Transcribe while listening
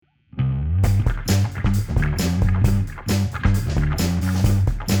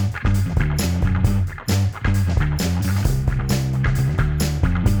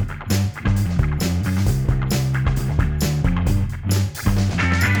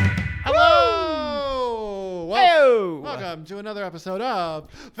Welcome to another episode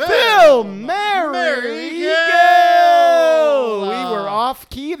of Film Mary Kill! We were off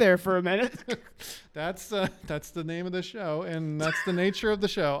key there for a minute. That's the name of the show, and that's the nature of the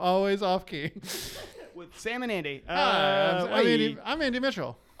show. Always off key. With Sam and Andy. Hi, I'm Andy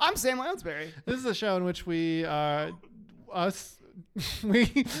Mitchell. I'm Sam Lounsbury. This is a show in which we talk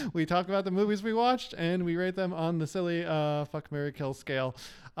about the movies we watched and we rate them on the silly fuck, marry, kill scale.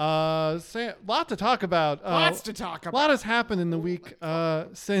 Lot to talk about. Lots to talk about. A lot has happened in the week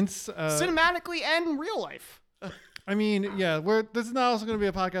since cinematically and in real life. I mean, yeah, this is not also going to be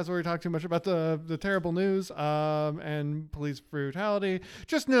a podcast where we talk too much about the terrible news and police brutality.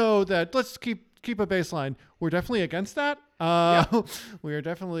 Just know that let's keep a baseline. We're definitely against that. We are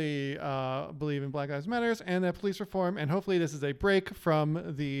definitely believe in Black Lives Matters and that police reform. And hopefully this is a break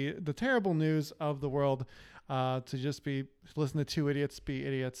from the terrible news of the world to just listen to two idiots be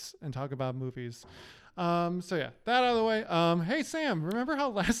idiots and talk about movies. So yeah, that out of the way. Hey Sam, remember how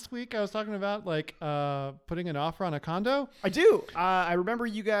last week I was talking about putting an offer on a condo? I do. I remember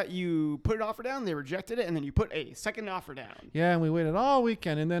you put an offer down, they rejected it, and then you put a second offer down. Yeah, and we waited all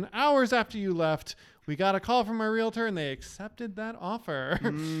weekend, and then hours after you left, we got a call from our realtor, and they accepted that offer. So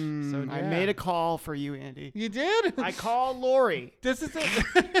yeah. I made a call for you, Andy. You did? I called Lori. This is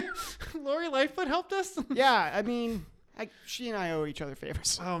it. Lori Lightfoot helped us? Yeah, I mean, she and I owe each other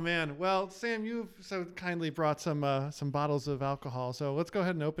favors. Oh, man. Well, Sam, you've so kindly brought some bottles of alcohol, so let's go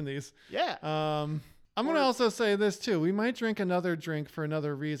ahead and open these. Yeah. I'm going to also say this, too. We might drink another drink for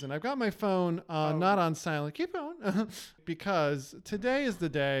another reason. I've got my phone not on silent. Keep going. Because today is the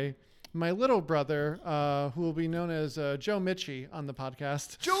day my little brother, who will be known as Joe Mitchie on the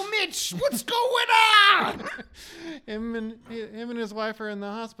podcast. Joe Mitch, what's going on? Him and his wife are in the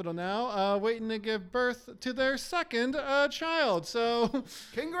hospital now, waiting to give birth to their second child. So,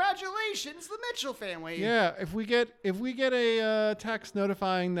 congratulations, the Mitchell family. Yeah, if we get a text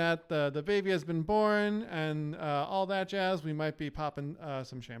notifying that the baby has been born and all that jazz, we might be popping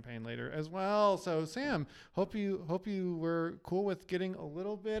some champagne later as well. So, Sam, hope you were cool with getting a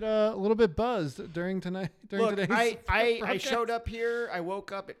little bit buzzed during today's. I showed up here. I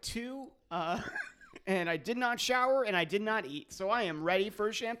woke up at 2. And I did not shower and I did not eat. So I am ready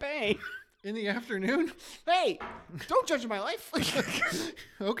for champagne. In the afternoon? Hey, don't judge my life.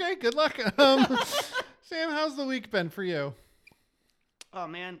 Okay, good luck. Sam, how's the week been for you? Oh,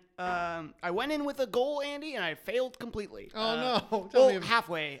 man. I went in with a goal, Andy, and I failed completely. Oh, no. Tell me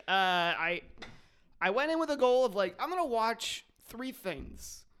halfway. I went in with a goal of I'm going to watch 3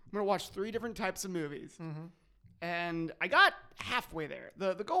 things. I'm going to watch 3 different types of movies. Mm-hmm. And I got halfway there.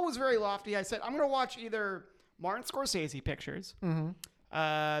 The goal was very lofty. I said, I'm going to watch either Martin Scorsese pictures,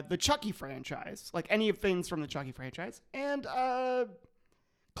 the Chucky franchise, like any of things from the Chucky franchise, and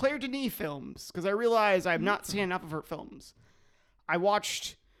Claire Denis films, because I realized I have not seen enough of her films. I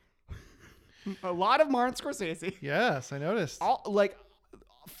watched a lot of Martin Scorsese. Yes, I noticed.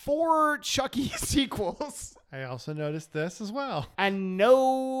 4 Chucky sequels. I also noticed this as well. And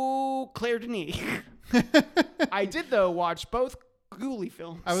no Claire Denis. I did, though, watch both Ghoulie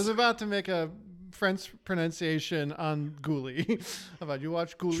films. I was about to make a French pronunciation on Ghoulie. How about you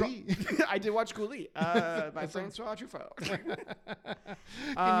watch Ghoulie? I did watch Ghoulie by Francois Truffaut. Can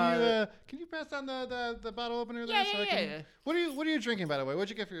you pass down the bottle opener there? Yeah. What are you drinking, by the way? What'd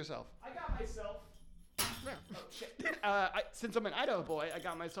you get for yourself? I got myself... Oh, shit. Since I'm an Idaho boy, I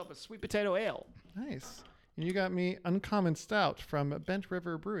got myself a sweet potato ale. Nice. And you got me Uncommon Stout from Bent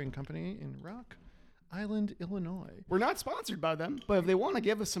River Brewing Company in Rock Island, Illinois. We're not sponsored by them, but if they want to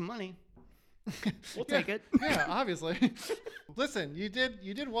give us some money, we'll take it. Yeah, obviously. Listen, you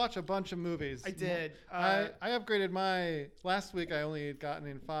did watch a bunch of movies. I did. I upgraded my last week. I only had gotten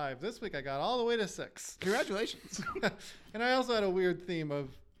in 5. This week I got all the way to 6. Congratulations. And I also had a weird theme of,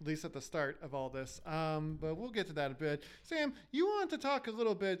 at least at the start of all this. But we'll get to that a bit. Sam, you want to talk a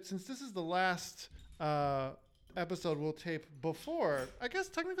little bit, since this is the last episode we'll tape before, I guess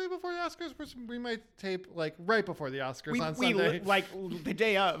technically before the Oscars, we might tape right before the Oscars on Sunday. The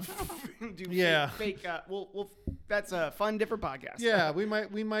day of. Fake. That's a fun, different podcast. Yeah, we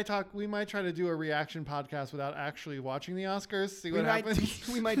might try to do a reaction podcast without actually watching the Oscars. See what happens.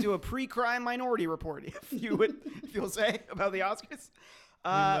 We might do a pre-crime Minority Report, if you'll say, about the Oscars.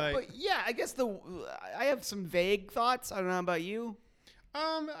 But yeah, I guess I have some vague thoughts. I don't know about you.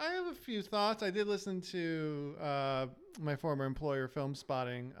 I have a few thoughts. I did listen to my former employer, Film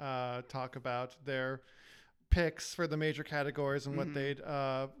Spotting, talk about their picks for the major categories and what they'd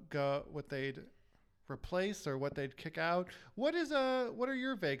replace or what they'd kick out. What are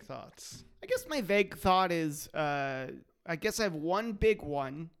your vague thoughts? I guess my vague thought is, I guess I have one big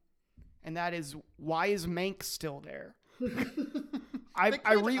one, and that is, why is Mank still there? I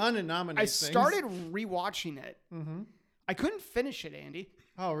unnominated. I started rewatching it. Mm-hmm. I couldn't finish it, Andy.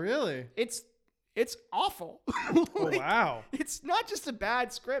 Oh, really? It's awful. Oh, wow. It's not just a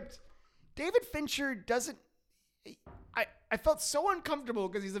bad script. David Fincher doesn't. I felt so uncomfortable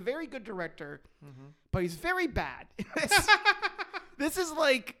because he's a very good director, but he's very bad. This is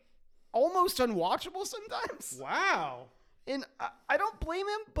like almost unwatchable sometimes. Wow. And I don't blame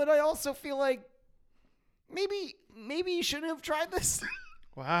him, but I also feel like maybe you shouldn't have tried this.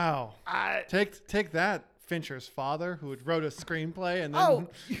 Wow. Take that, Fincher's father, who had wrote a screenplay and then. Oh,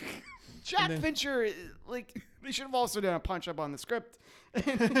 Jack Fincher, like, they should have also done a punch up on the script.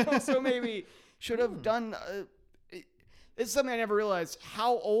 And also maybe should have done. It's something I never realized.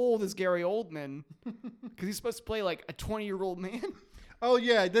 How old is Gary Oldman? Because he's supposed to play like a 20-year-old man. Oh,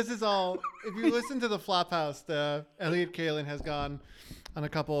 yeah. This is all. If you listen to the Flophouse, Elliot Kalin has gone on a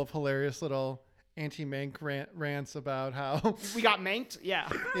couple of hilarious little anti-Mank rants about how. We got manked? Yeah.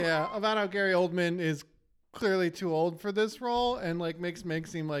 Yeah, about how Gary Oldman is clearly too old for this role and like makes Mank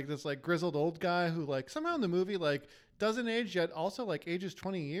seem like this like grizzled old guy who like somehow in the movie like doesn't age yet also like ages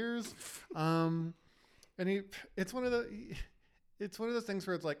 20 years. And it's one of those things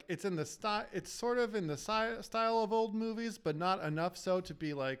where it's like it's in the style, it's sort of in the style of old movies, but not enough so to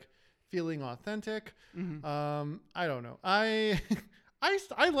be like feeling authentic. I don't know. I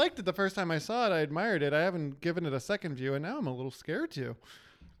liked it the first time I saw it. I admired it. I haven't given it a second view, and now I'm a little scared to.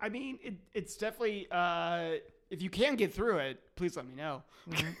 I mean, it's definitely. If you can get through it, please let me know.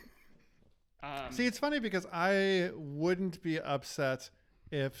 See, it's funny because I wouldn't be upset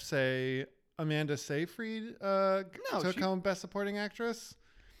if, say, Amanda Seyfried took home Best Supporting Actress.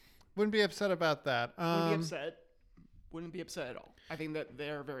 Wouldn't be upset about that. Wouldn't be upset at all. I think that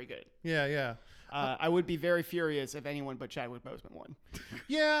they're very good. Yeah. I would be very furious if anyone but Chadwick Boseman won.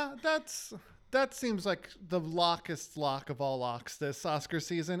 Yeah, that seems like the lockest lock of all locks this Oscar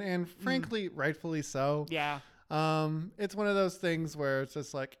season, and frankly, rightfully so. Yeah. It's one of those things where it's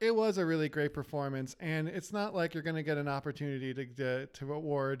just like it was a really great performance, and it's not like you're going to get an opportunity to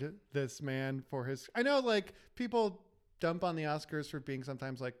award this man for his. I know, like people dump on the Oscars for being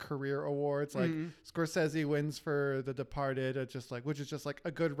sometimes like career awards, like Scorsese wins for The Departed, which is just like a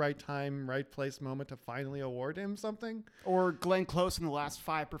good right time, right place moment to finally award him something. Or Glenn Close in the last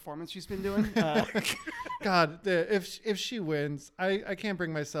 5 performances she's been doing. God, if she wins, I can't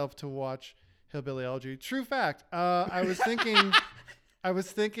bring myself to watch Hillbilly Elegy. True fact. I was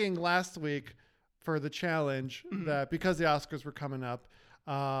thinking last week for the challenge that because the Oscars were coming up,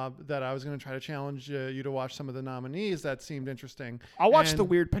 that I was going to try to challenge you to watch some of the nominees that seemed interesting. I'll watch the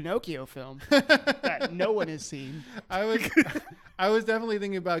weird Pinocchio film that no one has seen. I was definitely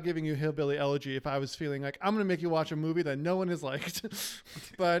thinking about giving you Hillbilly Elegy if I was feeling like I'm going to make you watch a movie that no one has liked.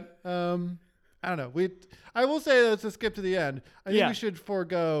 But I don't know. I will say that to skip to the end. I think we should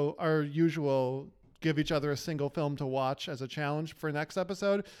forego our usual give each other a single film to watch as a challenge for next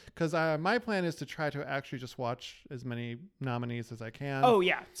episode, because my plan is to try to actually just watch as many nominees as I can. Oh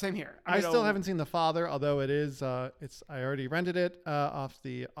yeah, same here. I still haven't seen The Father, although it is I already rented it off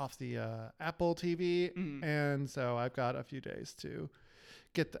the Apple TV, and so I've got a few days to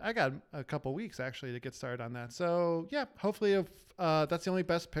I got a couple weeks actually to get started on that. So yeah, hopefully if that's the only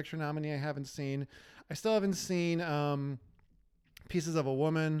Best Picture nominee I haven't seen. I still haven't seen Pieces of a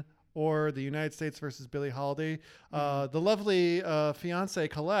Woman or The United States versus Billie Holiday. The lovely fiance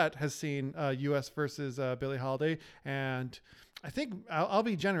Colette has seen U.S. versus Billie Holiday, and I think I'll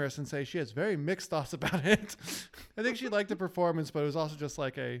be generous and say she has very mixed thoughts about it. I think she liked the performance, but it was also just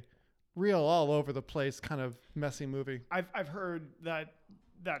like a real all over the place kind of messy movie. I've heard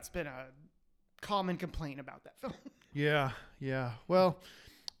that's been a common complaint about that film. Yeah. Well,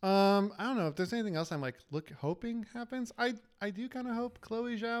 I don't know if there's anything else I'm like hoping happens. I do kind of hope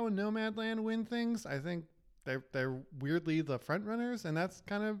Chloe Zhao and Nomadland win things. I think they're weirdly the front runners, and that's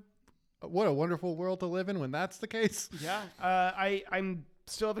kind of what a wonderful world to live in when that's the case. Yeah. I'm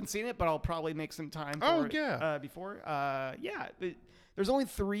still haven't seen it, but I'll probably make some time for it before. There's only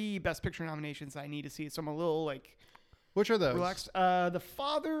 3 Best Picture nominations I need to see, so I'm a little like. Which are those? Relaxed. The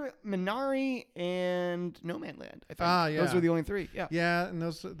Father, Minari, and Nomadland. I think. Yeah. Those are the only 3. Yeah. Yeah, and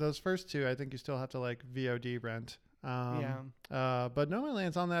those first 2, I think you still have to like VOD rent. But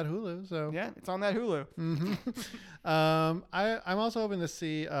Nomadland's on that Hulu, so yeah, it's on that Hulu. I'm also hoping to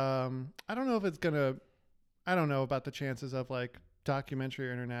see. I don't know if it's gonna. I don't know about the chances of like documentary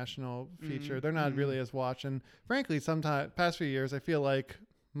or international feature. They're not really as watched, and frankly, sometimes past few years, I feel like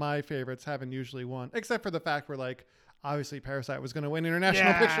my favorites haven't usually won, except for the fact where like. Obviously, Parasite was going to win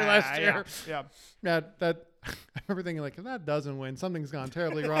International Picture last year. Yeah. That I remember thinking like, if that doesn't win, something's gone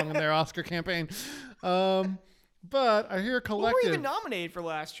terribly wrong in their Oscar campaign. But I hear What were Collective. even nominated for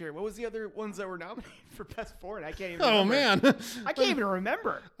last year? What was the other ones that were nominated for Best Foreign? I can't even Oh remember. man. I can't even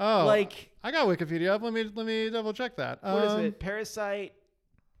remember. Oh, Like, I got Wikipedia up. Let me double check that. what is it? Parasite,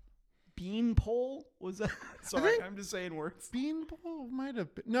 Beanpole? Was that? Sorry, think- I'm just saying words. Beanpole might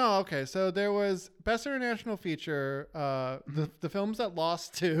have been. No, okay. So there was Best International Feature. The films that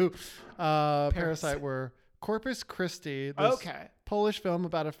lost to Parasite were Corpus Christi, this Okay. Polish film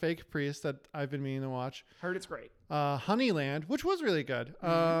about a fake priest that I've been meaning to watch. Heard it's great. Honeyland, which was really good.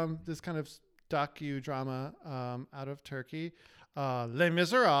 This kind of docudrama out of Turkey. Les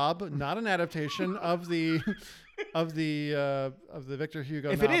Miserables, not an adaptation of the Victor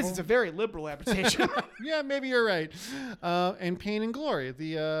Hugo If novel. it is, it's a very liberal adaptation. Yeah, maybe you're right. And Pain and Glory,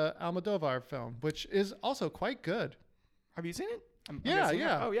 the Almodovar film, which is also quite good. Have you seen it? I'm Yeah, guessing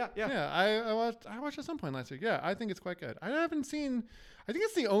yeah. Oh, yeah, yeah. Yeah, I watched at some point last week. Yeah, I think it's quite good. I haven't seen. I think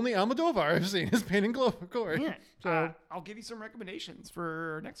it's the only Almodovar I've seen is Pain and Glory. Yeah. So I'll give you some recommendations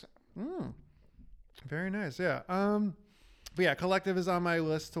for next time. very nice. Yeah. But yeah, Collective is on my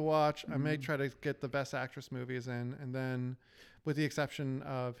list to watch. I may try to get the Best Actress movies in, and then, with the exception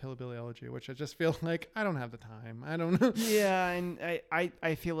of Hillbilly Elegy, which I just feel like I don't have the time. I don't know. Yeah, and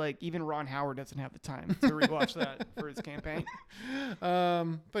I feel like even Ron Howard doesn't have the time to rewatch that for his campaign.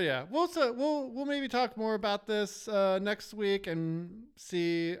 But yeah, we'll maybe talk more about this next week and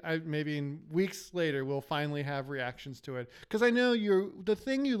see. Maybe in weeks later we'll finally have reactions to it, because I know the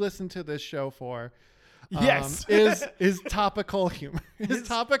thing you listen to this show for. Yes. is topical humor, is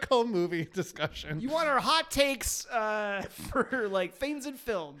topical movie discussion. You want our hot takes for like things in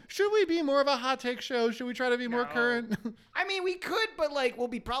film? Should we be more of a hot take show? Should we try to be more No. current? I mean, we could, but like we'll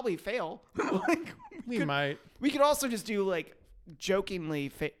be probably fail. Like, We might. we could also just do like jokingly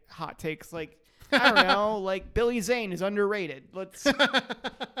hot takes, like I don't know, like Billy Zane is underrated. Let's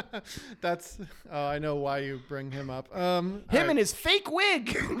That's. Oh, I know why you bring him up. him and his fake wig,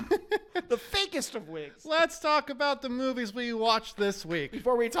 the fakest of wigs. Let's talk about the movies we watched this week.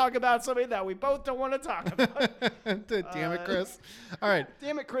 Before we talk about something that we both don't want to talk about. Damn it, Chris. All right.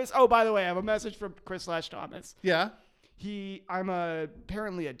 Damn it, Chris. Oh, by the way, I have a message from Chris/Thomas. Yeah. I'm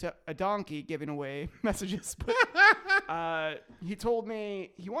apparently a donkey giving away messages, but he told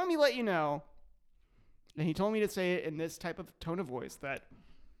me, he wanted me to let you know, and he told me to say it in this type of tone of voice that,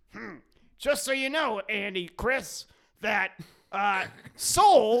 just so you know, Andy, Chris, that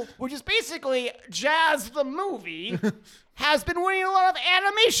Soul, which is basically Jazz the movie, has been winning a lot of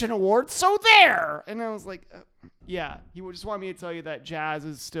animation awards, so there. And I was like, yeah, he just wanted me to tell you that Jazz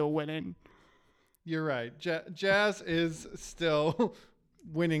is still winning. You're right. Jazz is still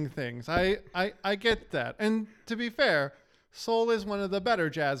winning things. I get that. And to be fair, Soul is one of the better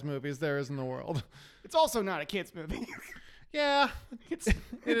jazz movies there is in the world. It's also not a kid's movie. Yeah, It's it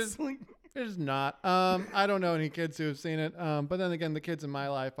is. like, It is not. I don't know any kids who have seen it. But then again, the kids in my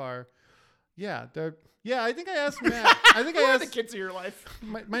life are. Yeah. I think I asked Matt. I think who I are the asked kids of your life?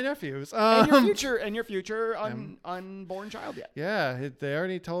 my nephews. And your future unborn child yet. Yeah, they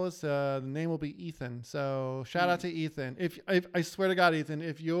already told us the name will be Ethan. So shout out to Ethan. If I swear to God, Ethan,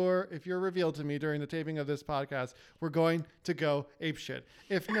 if you're revealed to me during the taping of this podcast, we're going to go ape shit.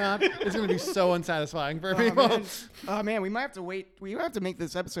 If not, it's going to be so unsatisfying for people. Man, we might have to wait. We might have to make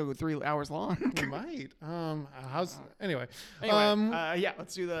this episode 3 hours long. We might. Anyway. Yeah.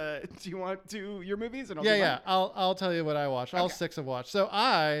 Let's do the. Do you want to do your movies? And I'll Yeah, do yeah. I'll tell you what I watched. All 6 have watched. So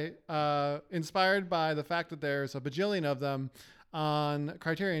I, inspired by the fact that there's a bajillion of them on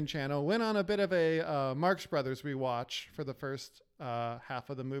Criterion Channel, went on a bit of a Marx Brothers rewatch for the first half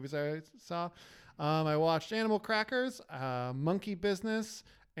of the movies I saw. I watched Animal Crackers, Monkey Business,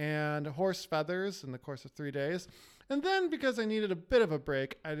 and Horse Feathers in the course of 3 days. And then, because I needed a bit of a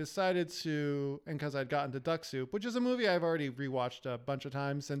break, I decided to, and because I'd gotten to Duck Soup, which is a movie I've already rewatched a bunch of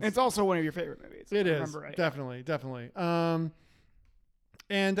times since. It's also one of your favorite movies. It if I is, remember right. definitely.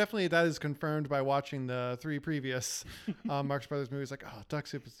 And definitely that is confirmed by watching the 3 previous Marx Brothers movies. Like, oh, Duck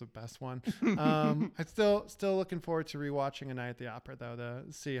Soup is the best one. I'm still looking forward to rewatching A Night at the Opera, though, to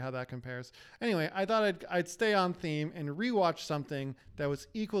see how that compares. Anyway, I thought I'd stay on theme and rewatch something that was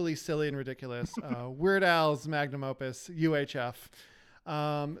equally silly and ridiculous. Weird Al's magnum opus, UHF.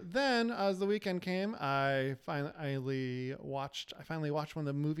 Then, as the weekend came, I finally watched one of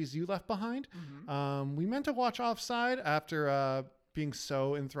the movies you left behind. Mm-hmm. We meant to watch Offside after being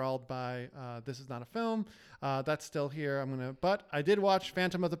so enthralled by This Is Not a Film. That's still here. But I did watch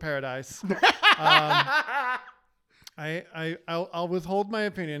Phantom of the Paradise. I'll withhold my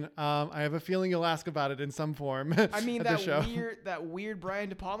opinion. I have a feeling you'll ask about it in some form. I mean, at the show. that weird Brian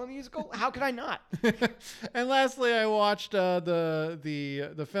De Palma musical. How could I not? And lastly, I watched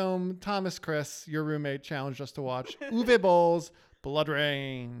the film Thomas Chris, your roommate, challenged us to watch Uwe Boll's Blood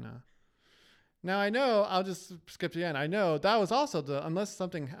Rain. Now I know, I'll just skip to the end. I know that was also unless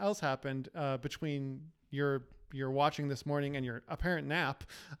something else happened between your watching this morning and your apparent nap.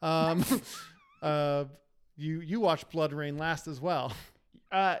 You watched Blood Rain last as well.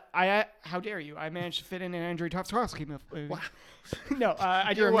 How dare you? I managed to fit in an Andrei Tarkovsky movie. Wow. No,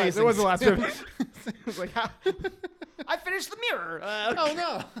 I You're did. amazing. It was the last movie. I was like, I finished The Mirror. Oh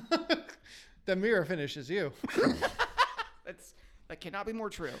no, the Mirror finishes you. That cannot be more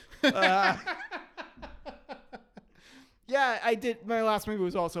true. Yeah, I did. My last movie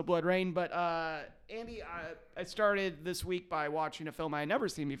was also Blood Rain, but Andy, I started this week by watching a film I had never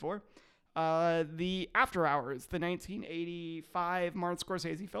seen before. The After Hours, the 1985 Martin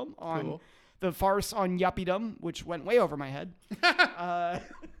Scorsese film on the farce on yuppiedom, which went way over my head.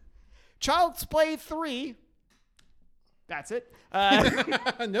 Child's Play 3. That's it.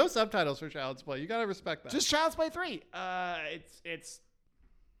 No subtitles for Child's Play. You gotta respect that. Just Child's Play 3. It's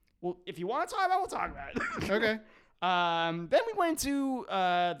well, if you want to talk about it, we'll talk about it. Okay. Then we went to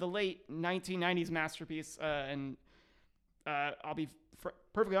the late 1990s masterpiece, and I'll be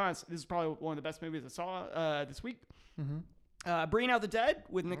perfectly honest, this is probably one of the best movies I saw this week. Mm-hmm. Bringing Out the Dead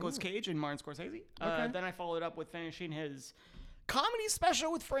with Nicolas Cage and Martin Scorsese. Okay. Then I followed up with finishing his comedy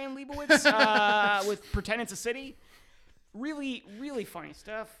special with Fran Lebowitz with Pretend It's a City. Really, really funny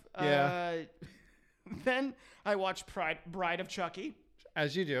stuff. Yeah. Then I watched Bride of Chucky.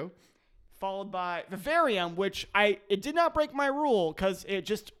 As you do. Followed by Vivarium, which it did not break my rule because it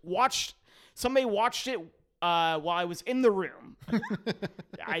just somebody watched it while I was in the room.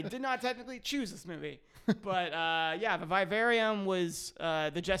 I did not technically choose this movie. But yeah, Vivarium was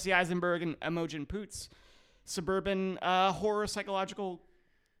the Jesse Eisenberg and Imogen Poots suburban horror psychological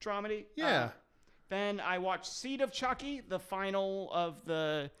dramedy. Yeah. Then I watched Seed of Chucky, the final of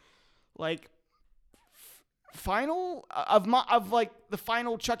the final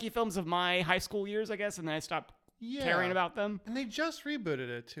Chucky films of my high school years, I guess, and then I stopped caring about them. And they just rebooted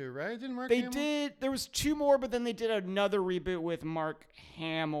it too, right? Didn't Mark They Hamill? did. There was two more, but then they did another reboot with Mark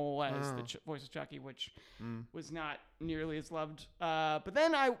Hamill as the voice of Chucky, which was not nearly as loved. But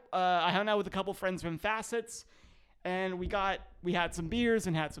then I hung out with a couple friends from Facets, and we had some beers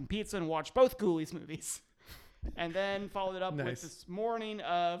and had some pizza and watched both Ghoulies movies, and then followed it up with this morning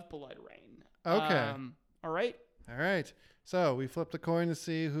of Blood Rain. Okay. All right. All right. So we flip the coin to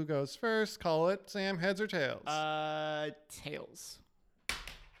see who goes first. Call it, Sam, heads or tails? Tails.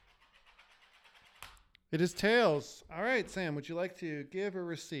 It is tails. All right, Sam, would you like to give or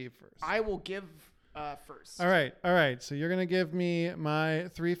receive first? I will give first. All right. So you're going to give me my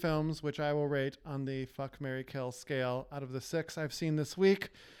 3 films, which I will rate on the Fuck, Marry, Kill scale out of the 6 I've seen this week.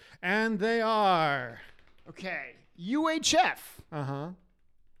 And they are... Okay. UHF. Uh-huh.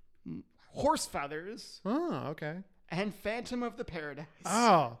 Horse Feathers. Oh, okay. And Phantom of the Paradise.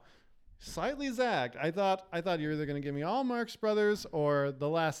 Oh, slightly zagged. I thought you were either going to give me all Marx Brothers or the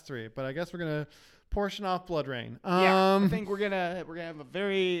last 3, but I guess we're going to portion off Blood Rain. I think we're gonna have a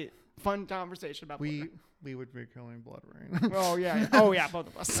very fun conversation about Blood Rain. We would be killing Blood Rain. Oh yeah, both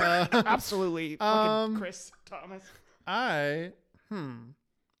of us. Absolutely. Fucking Chris Thomas.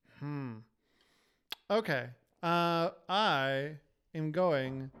 Okay. I am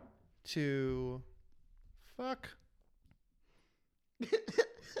going to fuck.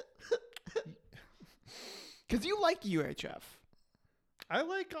 Because you like UHF. I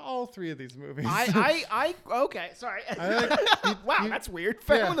like all 3 of these movies. Okay, sorry. Wow, that's weird.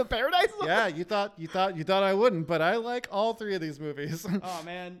 Phantom of the Paradise. Yeah, you thought I wouldn't, but I like all 3 of these movies. Oh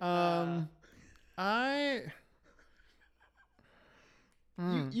man.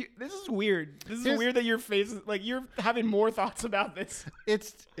 This is weird. This is weird that your face is like you're having more thoughts about this.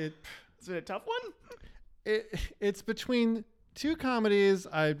 Is it a tough one? It's between 2 comedies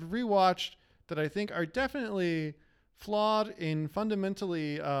I've rewatched that I think are definitely flawed in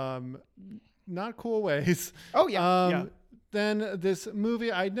fundamentally not cool ways. Oh yeah. Then this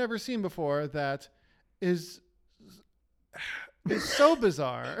movie I'd never seen before that is so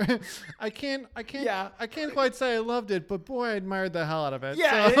bizarre. I can't quite say I loved it, but boy, I admired the hell out of it.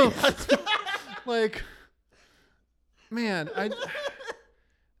 Yeah. So, like, man,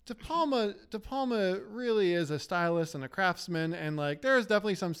 De Palma really is a stylist and a craftsman, and like there's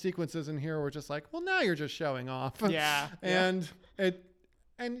definitely some sequences in here where it's just like, well, now you're just showing off. Yeah. And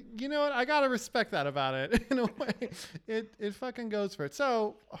you know what? I gotta respect that about it in a way. It fucking goes for it.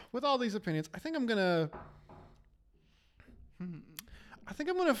 So with all these opinions, I think I'm gonna I think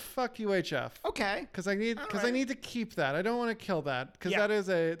I'm gonna fuck UHF. Okay. Because I need to keep that. I don't want to kill that because that is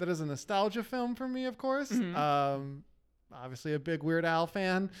a nostalgia film for me, of course. Obviously a big Weird Al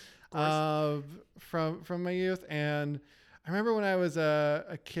fan from my youth, and I remember when I was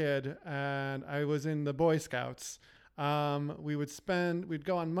a kid and I was in the Boy Scouts. We'd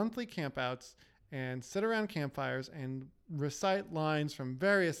go on monthly campouts and sit around campfires and recite lines from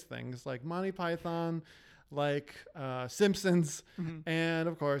various things like Monty Python, like Simpsons, and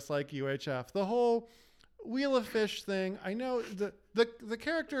of course like UHF. The whole Wheel of Fish thing. I know the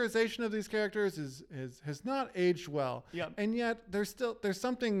characterization of these characters has not aged well. Yep. And yet there's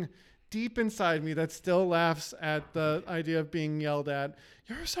something deep inside me that still laughs at the idea of being yelled at.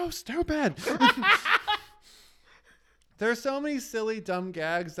 You're so stupid. There are so many silly, dumb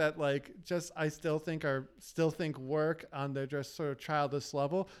gags that I still think work on their just sort of childish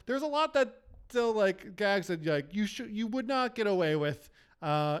level. There's a lot that still gags that you would not get away with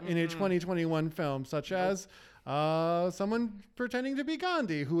in a 2021 film, such as someone pretending to be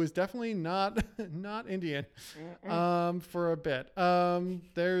Gandhi, who is definitely not Indian for a bit.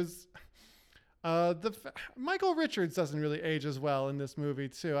 There's Michael Richards doesn't really age as well in this movie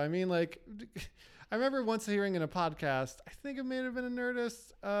too. I mean, I remember once hearing in a podcast, I think it may have been a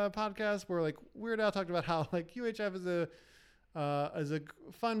Nerdist podcast, where Weird Al talked about how UHF is a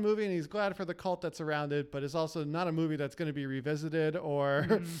fun movie and he's glad for the cult that's around it, but it's also not a movie that's going to be revisited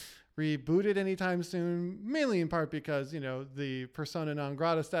or rebooted anytime soon, mainly in part because, the persona non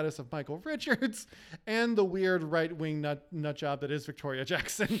grata status of Michael Richards and the weird right-wing nut job that is Victoria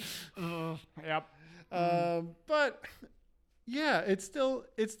Jackson. Yep. But yeah, it still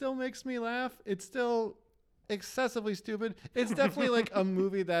makes me laugh. It's still excessively stupid. It's definitely a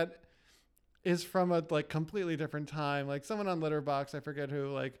movie that is from a completely different time. Someone on Letterboxd, I forget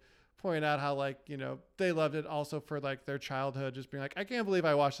who, pointed out how they loved it also for their childhood, just being I can't believe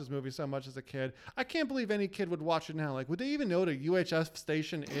I watched this movie so much as a kid. I can't believe any kid would watch it now. Would they even know what a UHF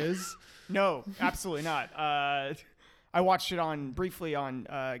station is? No, absolutely not. I watched it briefly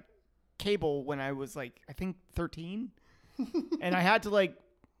on cable when I was I think 13. And I had to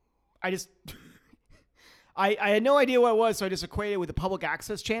I had no idea what it was, so I just equated it with the public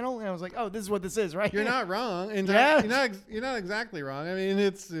access channel, and I was like, "Oh, this is what this is, right?" You're not wrong. Yeah. You're not exactly wrong. I mean,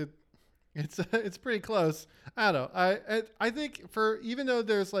 it's pretty close. I don't know. I think even though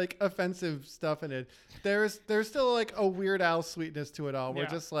there's offensive stuff in it, there's still a Weird Al sweetness to it all. We're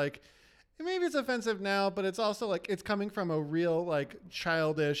just maybe it's offensive now, but it's also it's coming from a real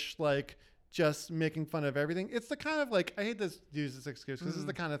childish just making fun of everything. It's the kind of I hate to use this excuse because this is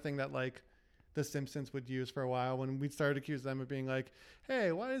the kind of thing that the Simpsons would use for a while when we started accusing them of being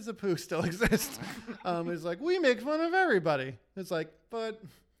hey, why does Apu still exist? It's we make fun of everybody. It's but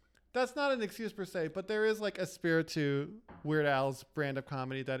that's not an excuse per se, but there is a spirit to Weird Al's brand of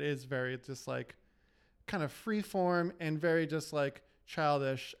comedy that is very just kind of free form and very just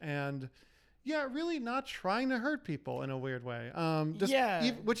childish and really not trying to hurt people in a weird way.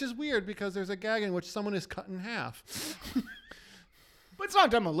 Which is weird because there's a gag in which someone is cut in half. But it's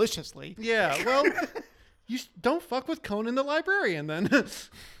not done maliciously. Yeah, well, you don't fuck with Conan the Librarian then.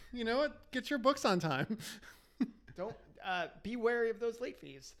 You know what? Get your books on time. Don't be wary of those late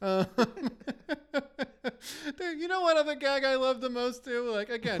fees. Dude, you know what other gag I love the most too?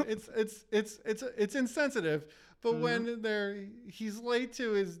 Again, it's insensitive. But when he's late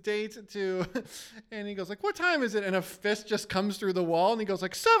to his date and he goes what time is it? And a fist just comes through the wall and he goes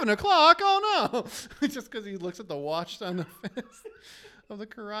 7:00. Oh no! Just because he looks at the watch on the fist of the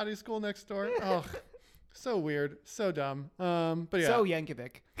karate school next door. Oh, so weird, so dumb. But yeah. So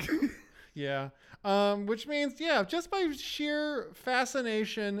Yankovic. Yeah. Which means just by sheer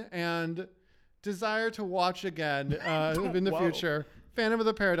fascination and desire to watch again in the future. Phantom of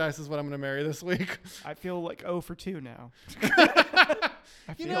the Paradise is what I'm going to marry this week. I feel 0 for 2 now.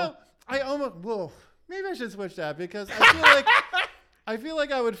 Maybe I should switch that because I feel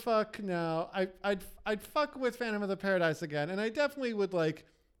like I would fuck now. I'd fuck with Phantom of the Paradise again, and I definitely would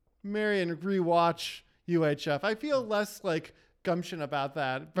marry and rewatch UHF. I feel less gumption about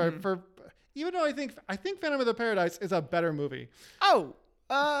that. For even though I think Phantom of the Paradise is a better movie. Oh.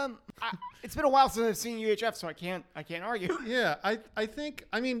 It's been a while since I've seen UHF, so I can't argue. Yeah, I think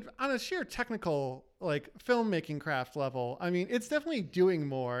on a sheer technical filmmaking craft level, it's definitely doing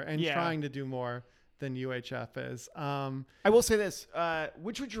more and trying to do more than UHF is. I will say this: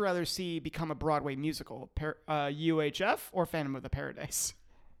 which would you rather see become a Broadway musical, UHF or Phantom of the Paradise?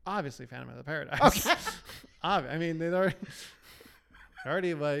 Obviously, Phantom of the Paradise. Okay. They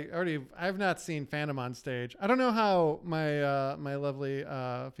already I have not seen Phantom on stage. I don't know how my lovely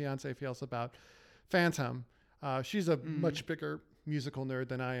fiance feels about Phantom. She's a much bigger musical nerd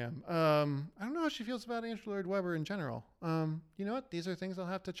than I am. I don't know how she feels about Andrew Lloyd Webber in general. You know what? These are things I'll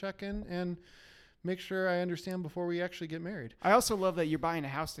have to check in and make sure I understand before we actually get married. I also love that you're buying a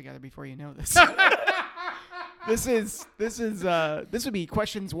house together before you know this. This would be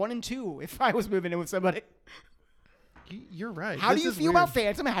questions 1 and 2 if I was moving in with somebody. You're right. How do you feel about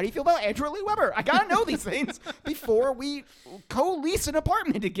Phantom? How do you feel about Andrew Lloyd Webber? I gotta know these things before we co-lease an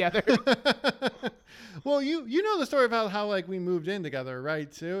apartment together. Well, you know the story about how like we moved in together,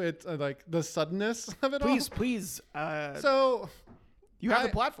 right? Too. It's like the suddenness of it all. Please. So you have the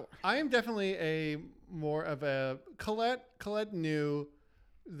platform. I am definitely a more of a Colette. Colette knew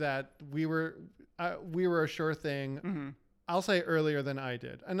that we were a sure thing. Mm-hmm. I'll say earlier than I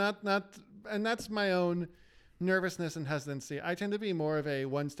did, and and that's my own nervousness and hesitancy. I tend to be more of a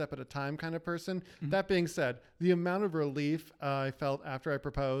one step at a time kind of person. Mm-hmm. That being said, the amount of relief I felt after I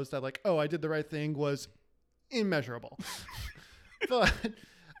proposed that like, oh, I did the right thing was immeasurable. But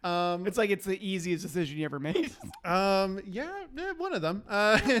it's like it's the easiest decision you ever made. Yeah, one of them.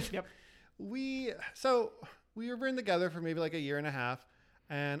 Yep. We were in together for maybe like a year and a half,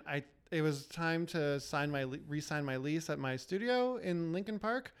 and it was time to re-sign my lease at my studio in Lincoln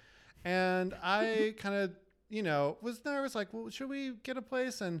Park, and I kind of was nervous, like, well, should we get a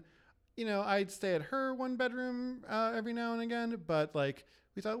place? And, I'd stay at her 1 bedroom every now and again, but like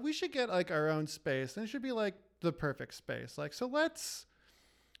we thought we should get like our own space, and it should be like the perfect space. Like, so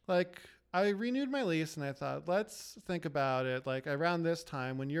I renewed my lease, and I thought, let's think about it. Like around this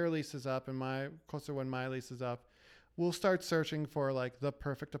time when your lease is up and closer when my lease is up, we'll start searching for like the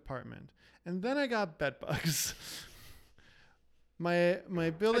perfect apartment. And then I got bed bugs. My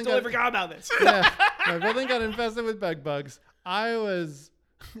building. I totally forgot about this. Yeah, my building got infested with bed bugs. I was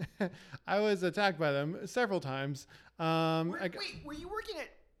attacked by them several times. Wait, were you working at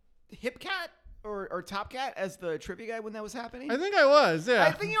HipCat or TopCat as the trivia guy when that was happening? I think I was. Yeah.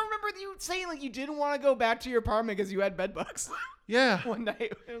 I think I remember you saying like you didn't want to go back to your apartment because you had bed bugs. Yeah. One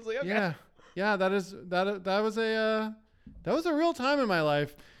night, I was like, okay. Yeah. That was a real time in my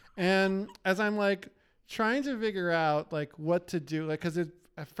life, and as I'm like trying to figure out like what to do, like, cause at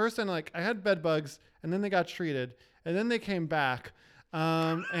first I had bed bugs, and then they got treated, and then they came back.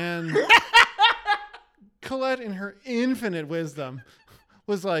 And Colette in her infinite wisdom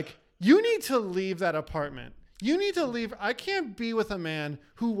was like, you need to leave that apartment. You need to leave. I can't be with a man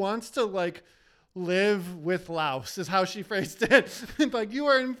who wants to like live with louse, is how she phrased it. Like, you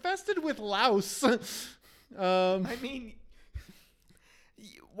are infested with louse. I mean,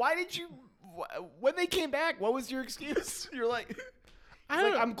 why did you, when they came back, what was your excuse? You're like,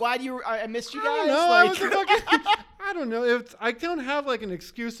 I'm glad I missed you guys. I don't know. I don't have like an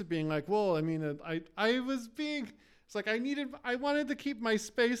excuse of being like, well, I mean, I was being, it's like I wanted to keep my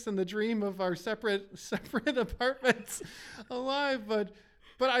space and the dream of our separate apartments alive, but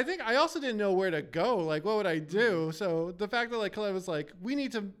I think I also didn't know where to go. Like, what would I do? So the fact that like Colette was like, you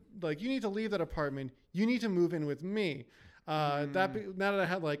need to leave that apartment. You need to move in with me. Now that I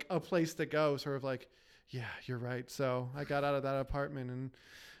had like a place to go, sort of like, yeah, you're right. So I got out of that apartment,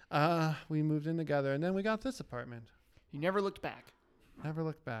 and we moved in together, and then we got this apartment. You never looked back. Never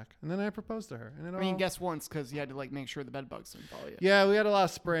looked back. And then I proposed to her. And then guess once, because you had to like make sure the bed bugs didn't follow you. Yeah, we had a lot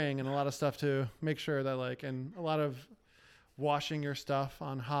of spraying and a lot of stuff to make sure that like, and a lot of washing your stuff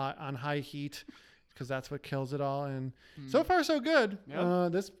on high heat, because that's what kills it all. And so far so good.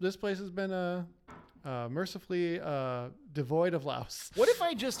 Yep. This place has been mercifully devoid of louse. What if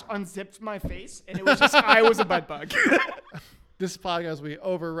I just unzipped my face and it was just I was a bed bug? This podcast will be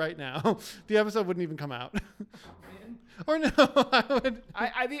over right now. The episode wouldn't even come out. Or no,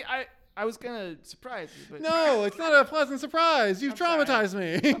 I was gonna surprise you, but no, it's not a pleasant surprise. You've traumatized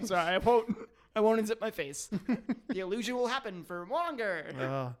me. I'm sorry. I won't unzip my face. The illusion will happen for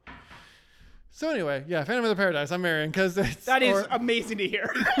longer. So anyway, yeah, Phantom of the Paradise. I'm marrying because that is amazing to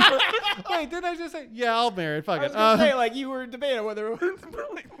hear. Wait, didn't I just say? Yeah, I'll marry it. Fuck it. I was gonna say like you were debating whether it was.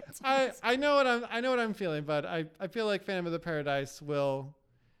 I know what I'm feeling, but I feel like Phantom of the Paradise will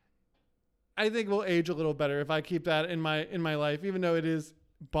age a little better if I keep that in my life, even though it is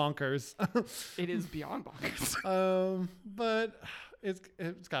bonkers. It is beyond bonkers. But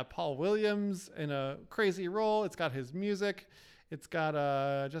it's got Paul Williams in a crazy role. It's got his music. It's got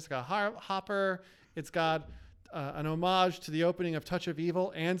Jessica Hopper. It's got an homage to the opening of Touch of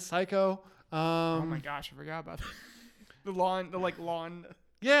Evil and Psycho. Oh my gosh, I forgot about that. The lawn.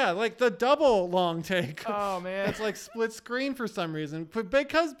 Yeah, like the double long take. Oh man, it's like split screen for some reason. But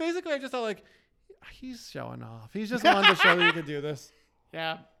because basically I just thought like, he's showing off. He's just wanted to show that he could do this.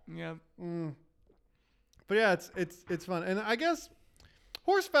 Yeah. But yeah, it's fun, and I guess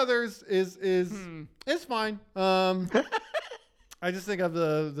Horse Feathers is fine. I just think of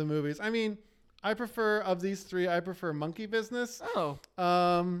the movies. I mean, I prefer of these three. I prefer Monkey Business. Oh.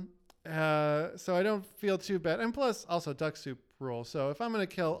 So I don't feel too bad. And plus, also Duck Soup rule. So if I'm gonna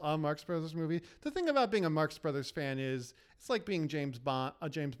kill a Marx Brothers movie, the thing about being a Marx Brothers fan is it's like being a James Bond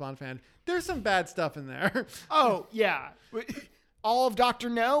fan. There's some bad stuff in there. Oh yeah. All of Dr.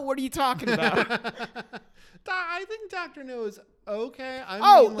 No? What are you talking about? I think Dr. No is okay.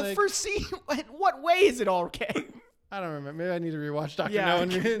 The first scene. In what way is it all okay? I don't remember. Maybe I need to rewatch Dr. No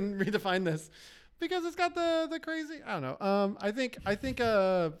and redefine this because it's got the crazy. I don't know. I think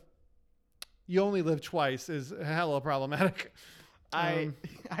You Only Live Twice is hella problematic. I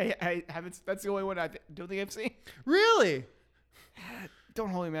haven't. That's the only one I don't think I've seen. Really? Don't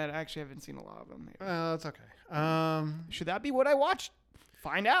hold me mad. I actually haven't seen a lot of them. Well, that's okay. Should that be what I watched?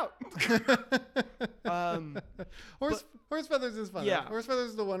 Find out. Horse Feathers is fun. Yeah. Horse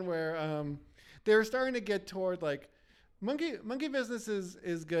Feathers is the one where they're starting to get toward like Monkey Business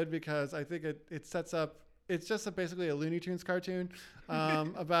is good because I think it sets up. It's just basically a Looney Tunes cartoon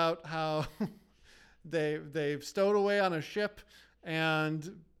about how they've stowed away on a ship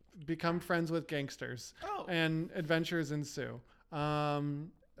and become friends with gangsters and adventures ensue.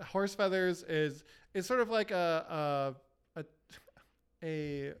 Horse Feathers is sort of like a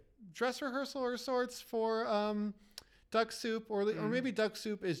dress rehearsal or sorts for Duck Soup, or maybe Duck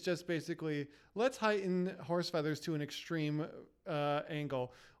Soup is just basically let's heighten Horse Feathers to an extreme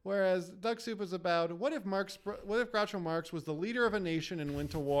angle. Whereas Duck Soup is about what if Groucho Marx was the leader of a nation and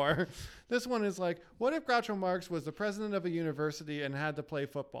went to war. This one is like what if Groucho Marx was the president of a university and had to play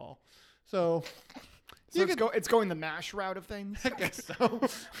football. So it's going the MASH route of things. I guess so.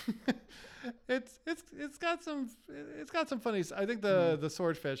 It's got some funny. I think the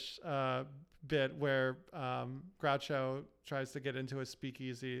swordfish bit where Groucho tries to get into a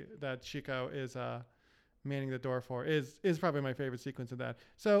speakeasy that Chico is manning the door for is probably my favorite sequence of that.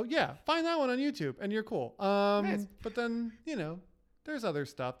 So yeah, find that one on YouTube and you're cool. Nice. But then there's other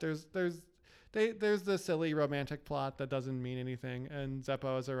stuff. There's the silly romantic plot that doesn't mean anything, and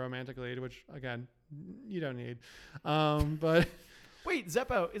Zeppo is a romantic lead, which again you don't need. But wait,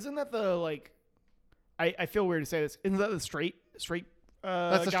 Zeppo, isn't that the like? I feel weird to say this. Isn't that the straight?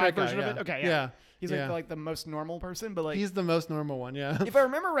 That's the guy straight version guy, of it. Okay, yeah. He's like the most normal person, but like he's the most normal one. Yeah. If I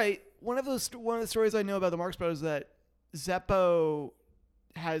remember right, one of the stories I know about the Marx Brothers is that Zeppo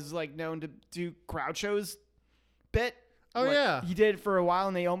has like known to do Groucho's bit. Oh yeah, he did for a while,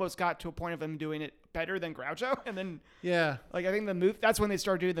 and they almost got to a point of him doing it better than Groucho, and then like I think that's when they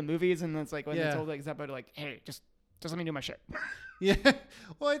started doing the movies, and it's like when they told like Zeppo to like, hey, just let me do my shit. Yeah,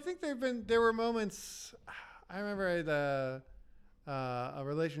 well, I think there were moments. I remember a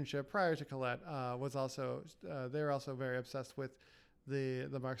relationship prior to Colette was also they were also very obsessed with the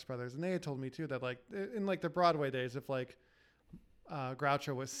Marx Brothers, and they had told me too that like in like the Broadway days, if like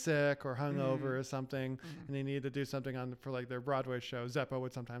Groucho was sick or hungover or something, and they needed to do something for like their Broadway show, Zeppo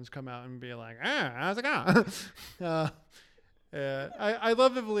would sometimes come out and be like, how's it going? I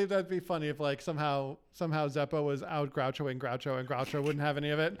love to believe that'd be funny if like somehow Zeppo was out Grouchoing Groucho and Groucho wouldn't have any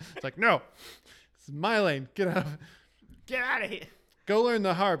of it. It's like, no, this is my lane. Get out of here. Go learn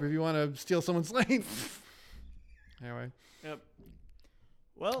the harp if you want to steal someone's lane. Anyway. Yep.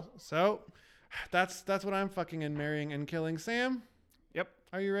 Well, so that's what I'm fucking and marrying and killing. Sam? Yep.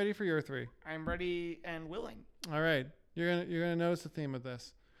 Are you ready for your three? I'm ready and willing. All right. You're gonna notice the theme of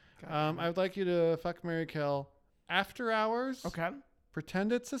this. I would like you to fuck, marry, kill After Hours. Okay.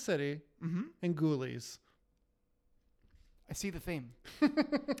 Pretend It's a City. And Ghoulies. I see the theme.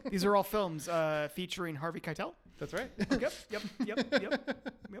 These are all films featuring Harvey Keitel. That's right. Yep.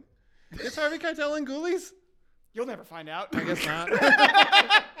 Is Harvey Keitel in Ghoulies? You'll never find out. I guess not.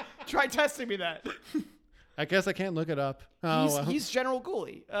 Try testing me that. I guess I can't look it up. He's General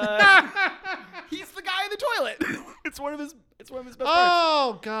Ghoulie. He's the guy in the toilet. It's one of his best parts.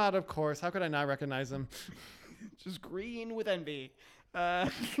 Oh God, of course. How could I not recognize him? Just green with envy. Oh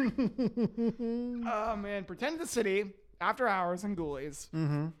man, Pretend the City, After Hours, and Ghoulies.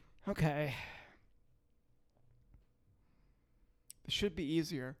 Okay. This should be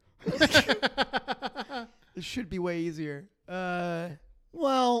easier. This should be way easier.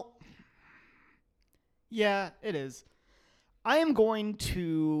 Well, yeah, it is. I am going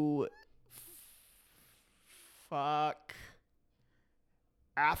to fuck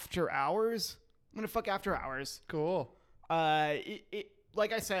After Hours. I'm gonna fuck After Hours. Cool. It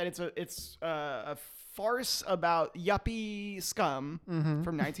like I said, it's a farce about yuppie scum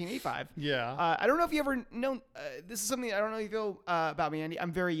from 1985. Yeah. I don't know if you ever known. This is something I don't know if you know about me, Andy.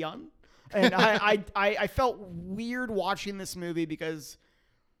 I'm very young, and I felt weird watching this movie because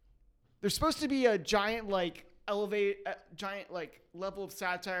there's supposed to be a giant like giant like level of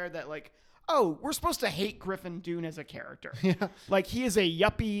satire that like, oh, we're supposed to hate Griffin Dunne as a character. Yeah. Like he is a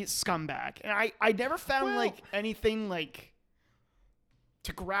yuppie scumbag. And I never found like anything like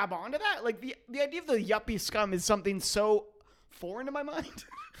to grab onto that. Like the idea of the yuppie scum is something so foreign to my mind.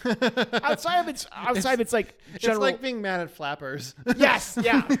 outside of its like general... It's like being mad at flappers. Yes,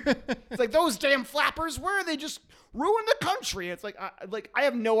 yeah. It's like those damn flappers. Where are they? Just ruined the country. It's like I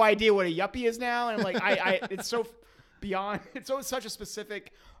have no idea what a yuppie is now, and I'm like I it's so beyond. It's so such a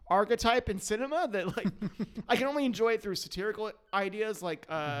specific archetype in cinema that like I can only enjoy it through satirical ideas like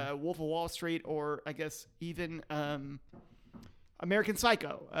Wolf of Wall Street, or I guess even American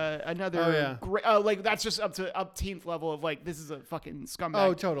Psycho, another great, like that's just up to 18th level of like, this is a fucking scumbag.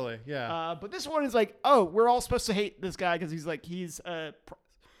 Oh, totally. Yeah. But this one is like, oh, we're all supposed to hate this guy because he's a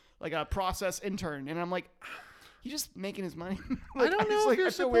process intern. And I'm like, he's just making his money. I don't know if you're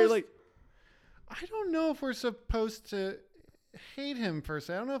supposed I don't know if we're supposed to hate him per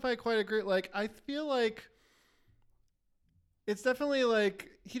se. I don't know if I quite agree. Like, I feel like it's definitely like,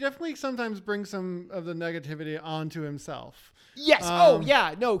 he definitely sometimes brings some of the negativity onto himself. Yes.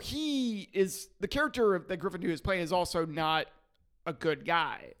 No, he is the character that Griffin Dunne is playing is also not a good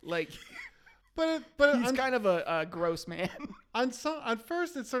guy. Like, but he's kind of a gross man. On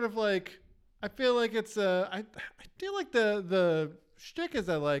first, it's sort of like, I feel like it's I feel like the shtick is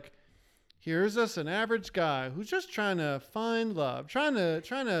that like, here's us an average guy who's just trying to find love, trying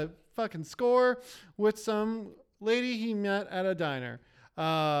to fucking score with some lady he met at a diner.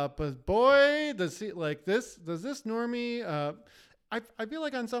 But boy, does this normie, I feel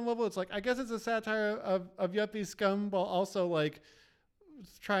like on some level, it's like, I guess it's a satire of yuppie scum, while also like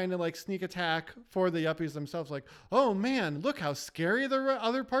trying to like sneak attack for the yuppies themselves. Like, oh man, look how scary the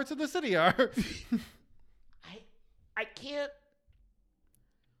other parts of the city are. I can't.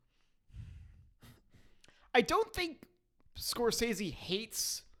 I don't think Scorsese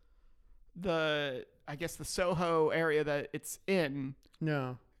hates the Soho area that it's in.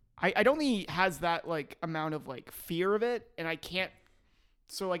 No. I don't think he has that like amount of like fear of it, and I can't.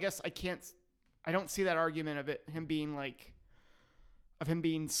 So I guess I don't see that argument of him being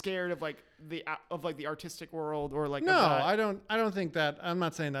scared of like the artistic world or like. No, I don't think that. I'm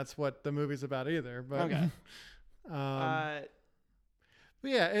not saying that's what the movie's about either. But okay. But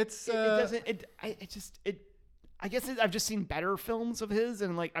yeah, it's I guess I've just seen better films of his,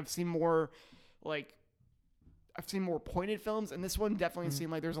 and like I've seen more pointed films, and this one definitely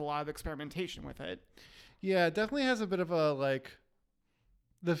seemed like there's a lot of experimentation with it. Yeah, it definitely has a bit of a like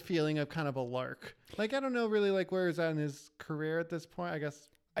the feeling of kind of a lark. Like, I don't know really like where is that in his career at this point, I guess.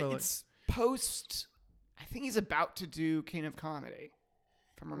 It's post, I think he's about to do King of Comedy,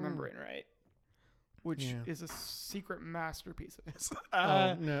 if I'm remembering right. Which is a secret masterpiece of his.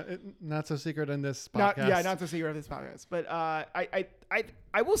 Not so secret in this podcast. Not so secret of this podcast. But I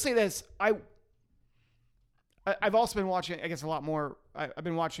will say this. I've also been watching, I guess, a lot more. I've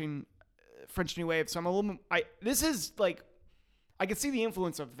been watching French New Wave, so I'm a little. This is like, I can see the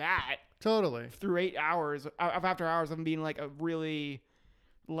influence of that. Totally. Through 8 hours of After Hours, of being like a really,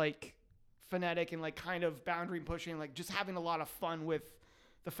 like, phonetic and like kind of boundary pushing, like just having a lot of fun with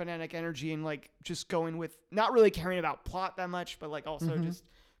the phonetic energy and like just going with not really caring about plot that much, but like also just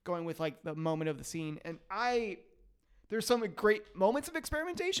going with like the moment of the scene. And there's some great moments of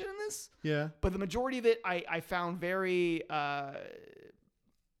experimentation in this. Yeah. But the majority of it I found very I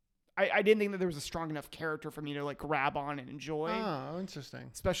didn't think that there was a strong enough character for me to like grab on and enjoy. Oh,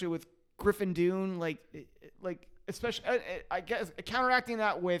 interesting. Especially with Griffin Dunne, like especially I guess counteracting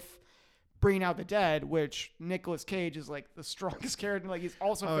that with Bringing Out the Dead, which Nicolas Cage is like the strongest character. Like he's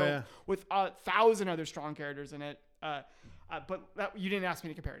also filled with 1,000 other strong characters in it. But you didn't ask me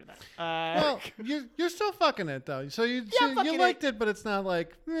to compare to that. Well, you're still fucking it though. So you liked it, but it's not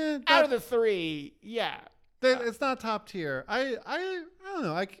like out of the three. Yeah, it's not top tier. I don't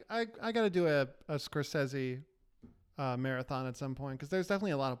know. I got to do a Scorsese marathon at some point, because there's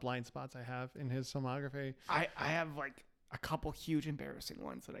definitely a lot of blind spots I have in his filmography. I have like a couple huge embarrassing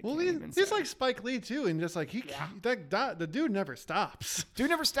ones that I can't even say. He's like Spike Lee too, and just like the dude never stops. Dude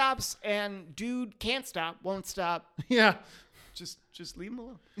never stops, and dude can't stop, won't stop. Yeah, just leave him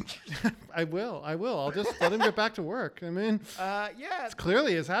alone. I will. I'll just let him get back to work. I mean, it's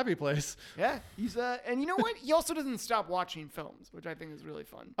clearly his happy place. Yeah, he's and you know what? He also doesn't stop watching films, which I think is really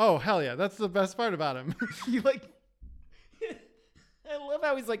fun. Oh hell yeah, that's the best part about him. You like. I love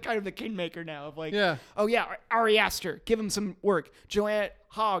how he's like kind of the kingmaker now of like, oh yeah, Ari Aster, give him some work. Joanne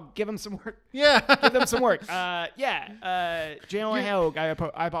Hogg, give him some work. Yeah. Give them some work. Joanne Hogg, I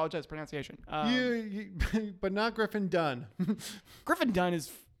apologize, pronunciation. But not Griffin Dunne. Griffin Dunne is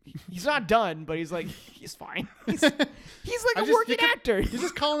he's not done, but he's like, he's fine. He's like a working actor. You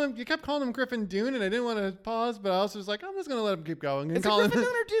kept calling him Griffin Dune, and I didn't want to pause, but I also was like, I'm just gonna let him keep going. And Is it Griffin Dune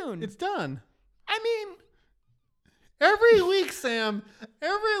or Dune? It's done. I mean, every week, Sam.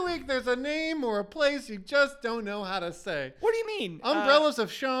 Every week, there's a name or a place you just don't know how to say. what do you mean? Umbrellas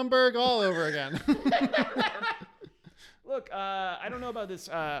of Schaumburg all over again. Look, I don't know about this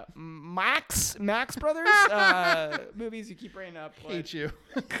Max Brothers movies you keep bringing up. But, Hate you.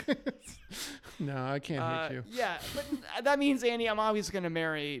 No, I can't hate you. Yeah, but that means, Andy, I'm obviously going to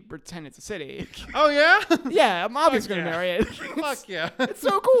marry Pretend It's a City. Oh, yeah? Yeah, I'm obviously going to marry it. Fuck yeah. It's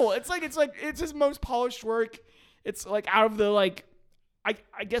so cool. It's his most polished work. It's like out of the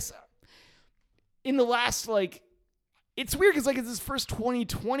I guess in the last it's weird because it's his first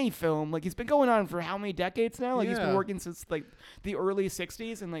 2020 film. He's been going on for how many decades now? He's been working since the early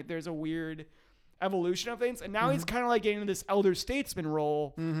 60s, and there's a weird evolution of things. And now he's kind of getting into this elder statesman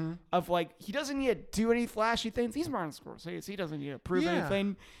role of he doesn't need to do any flashy things. He's Martin Scorsese. He doesn't need to prove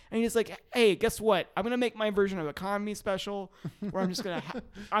anything. And he's like, hey, guess what? I'm gonna make my version of a comedy special where I'm just gonna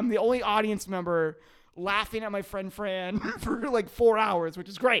I'm the only audience member laughing at my friend Fran for 4 hours, which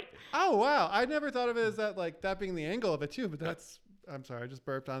is great. Oh, wow. I never thought of it as that, that being the angle of it, too. But I'm sorry, I just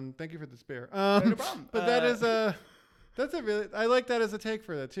burped on. Thank you for the spear. No problem. But that's a really, I like that as a take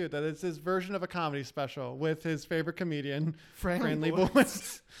for that, too. That it's his version of a comedy special with his favorite comedian, Fran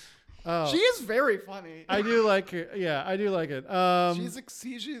Lebowitz. Oh. She is very funny. I do like it. Yeah, I do like it.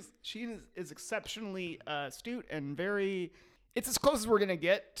 She is exceptionally astute and very. It's as close as we're gonna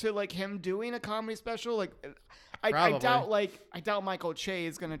get to him doing a comedy special. I doubt Michael Che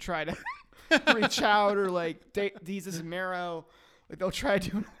is gonna try to reach out or Desus and Mero. They'll try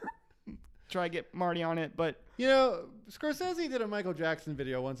to get Marty on it, but Scorsese did a Michael Jackson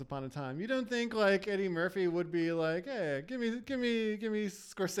video once upon a time. You don't think Eddie Murphy would be like, hey, give me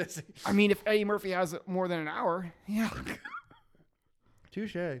Scorsese? I mean, if Eddie Murphy has more than an hour, yeah.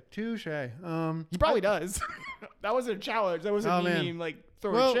 Touche. He probably does. That wasn't a challenge. That wasn't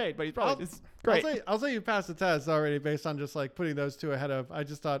throwing shade, but he's probably it's great. I'll say you passed the test already based on just putting those two ahead of. I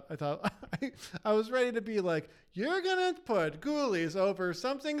thought I was ready to be you're gonna put Ghoulies over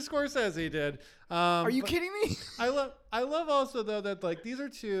something Scorsese did. Are you kidding me? I love also though that these are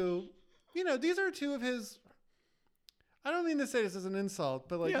two of his. I don't mean to say this as an insult,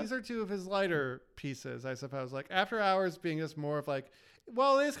 but these are two of his lighter pieces, I suppose. After Hours being just more of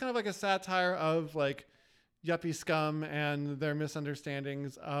well, it is kind of a satire of yuppie scum and their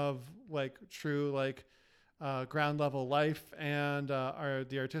misunderstandings of true ground level life and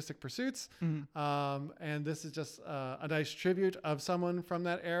the artistic pursuits. Mm-hmm. And this is just a nice tribute of someone from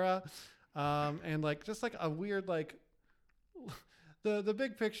that era. And just a weird the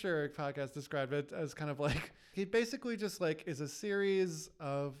Big Picture podcast described it as kind of he basically just is a series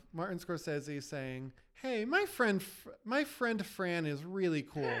of Martin Scorsese saying, hey, my friend Fran is really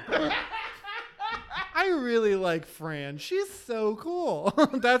cool. I really like Fran. She's so cool.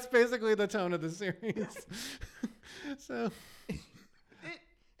 That's basically the tone of the series. So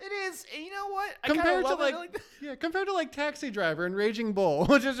it is. And you know what? Compared to compared to Taxi Driver and Raging Bull,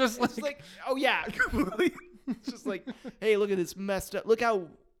 which is just oh yeah. It's just hey, look at this messed up. Look how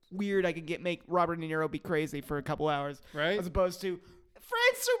weird I could make Robert De Niro be crazy for a couple hours, right? As opposed to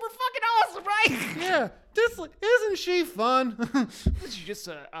Fran's super fucking awesome, right? Yeah, isn't she fun? Is she just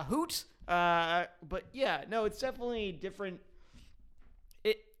a hoot? But yeah, no, it's definitely different.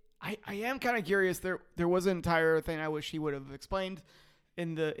 I am kind of curious. There was an entire thing I wish he would have explained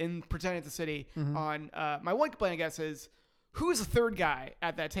in Pretend It's a City. Mm-hmm. On my one complaint, I guess, is who's the third guy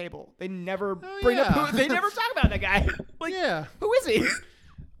at that table? They never bring up. They never talk about that guy. Who is he?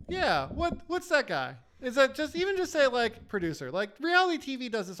 Yeah, what's that guy? Is that just say producer? Reality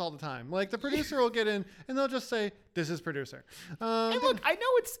TV does this all the time. The producer will get in and they'll just say, this is producer. And look, I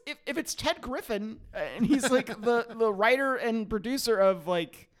know if it's Ted Griffin and he's the writer and producer of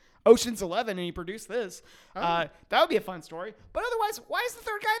Ocean's 11 and he produced this, that would be a fun story. But otherwise, why is the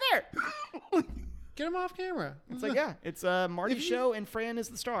third guy there? Get him off camera. It's it's Marty's show and Fran is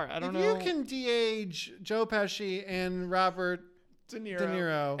the star. I don't know. You can de-age Joe Pesci and Robert De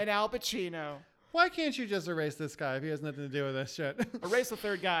Niro and Al Pacino. Why can't you just erase this guy if he has nothing to do with this shit? Erase the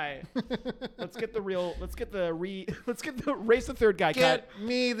third guy. Let's get the erase the third guy cut. Get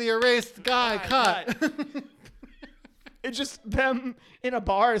me the erased guy cut. It's just them in a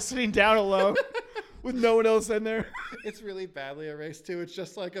bar sitting down alone. with no one else in there. It's really badly erased too. It's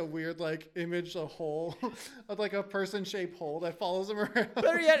just like a weird like image, a hole, of like a person-shaped hole that follows him around.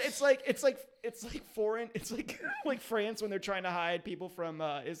 Better yet, it's like foreign. It's like France when they're trying to hide people from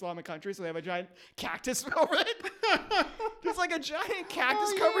Islamic countries, so they have a giant cactus over it. There's like a giant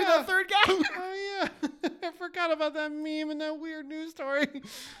cactus covering the third guy. Oh yeah, I forgot about that meme and that weird news story.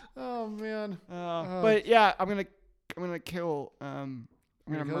 Oh man. But yeah, I'm gonna kill. I'm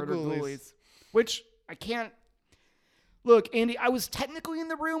gonna murder Ghoulies, which I can't. Look, Andy, I was technically in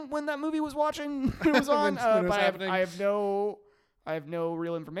the room when that movie was watching. It was on, but I have no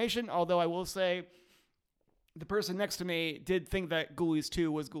real information. Although I will say, the person next to me did think that Ghoulies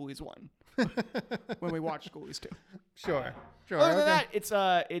 2 was Ghoulies 1 when we watched Ghoulies 2. Sure. Other than that,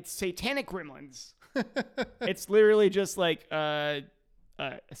 it's Satanic Gremlins. It's literally just like a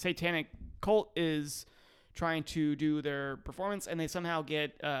satanic cult is trying to do their performance, and they somehow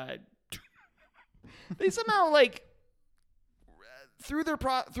get like through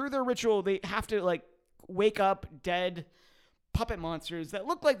their ritual, they have to like wake up dead puppet monsters that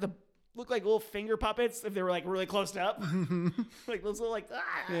look like little finger puppets if they were like really close up, like those little like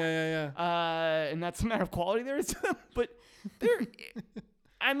yeah. And that's the amount of quality there is. But they're,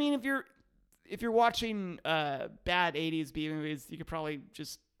 I mean, if you're watching bad '80s B movies, you could probably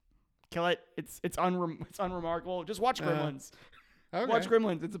just kill it. It's unremarkable. Just watch Gremlins. Okay. Watch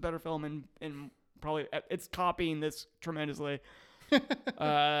Gremlins. It's a better film and probably it's copying this tremendously.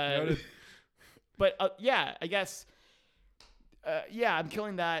 But yeah, I guess. Yeah, I'm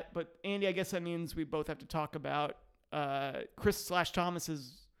killing that. But Andy, I guess that means we both have to talk about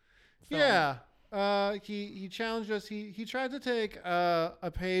Chris/Thomas's film. Yeah. He challenged us. He tried to take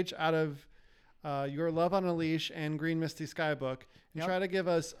a page out of Your Love on a Leash and Green Misty Sky book and try to give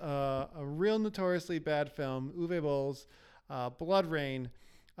us a real notoriously bad film, Uwe Boll's Blood Rain,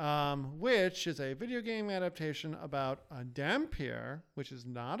 which is a video game adaptation about a Dhampir, which is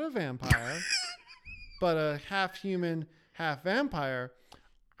not a vampire, but a half human, half vampire.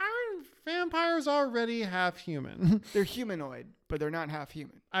 Aren't vampires already half human? They're humanoid, but they're not half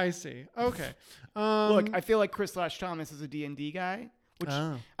human. I see. Okay. Look, I feel like Chris/Thomas is a D&D guy, which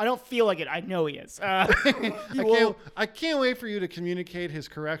I don't feel like it. I know he is. I can't wait for you to communicate his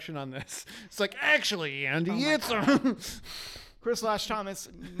correction on this. It's like, actually, Andy, it's Chris/Thomas,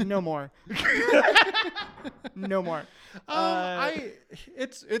 no more. No more.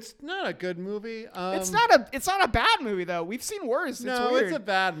 It's not a good movie. It's not a bad movie though. We've seen worse. No, it's weird. It's a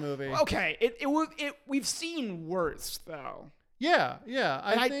bad movie. Okay, we've seen worse though. Yeah.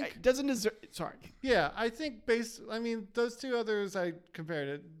 I think it doesn't deserve. Sorry. Yeah, I think those two others I compared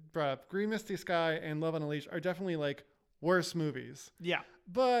it, brought up, Green Misty Sky and Love on a Leash are definitely like worse movies. Yeah.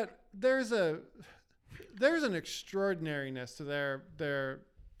 But there's an extraordinariness to their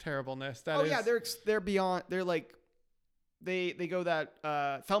terribleness. They're beyond. They're like, they go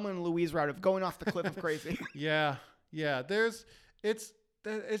that Thelma and Louise route of going off the cliff of crazy. Yeah. It's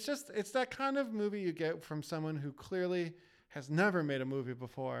that kind of movie you get from someone who clearly has never made a movie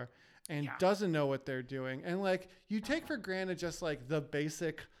before and doesn't know what they're doing, and like you take for granted just like the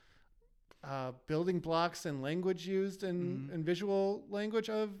basic building blocks and language used and visual language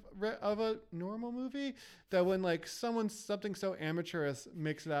of a normal movie, that when like something so amateurish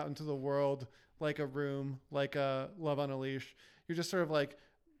makes it out into the world, like a Room, like a Love on a Leash, you're just sort of like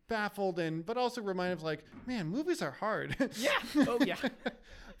baffled but also reminded of like, man, movies are hard. Yeah. Oh yeah.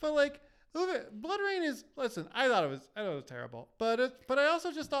 But like Blood Rain is, listen, I thought it was terrible, but I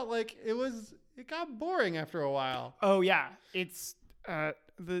also just thought like it got boring after a while. Oh yeah. It's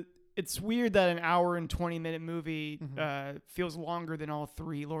weird that an hour and 20-minute movie feels longer than all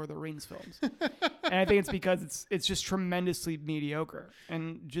 3 Lord of the Rings films. And I think it's because it's just tremendously mediocre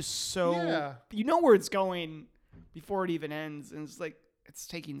and just so you know where it's going before it even ends, and it's like it's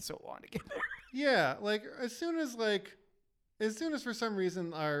taking so long to get there. Yeah, like as soon as for some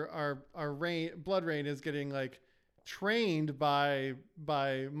reason our Blood Rain is getting like trained by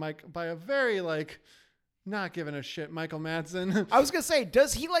a very like not giving a shit Michael Madsen. I was gonna say,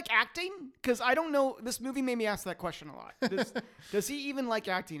 does he like acting? Because I don't know. This movie made me ask that question a lot. Does he even like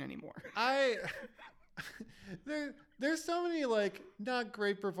acting anymore? There's so many like not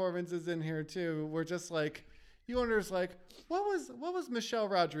great performances in here too. Where just like you wonder, like what was Michelle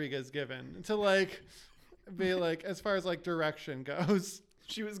Rodriguez given to like be like as far as like direction goes?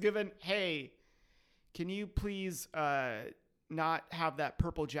 She was given, hey, can you please not have that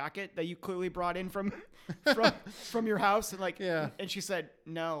purple jacket that you clearly brought in from your house, and like, and she said,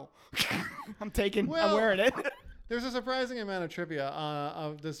 no, I'm wearing it. There's a surprising amount of trivia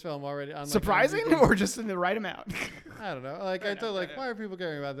of this film already. On, surprising or just in the right amount? I don't know. Like I thought, like why are people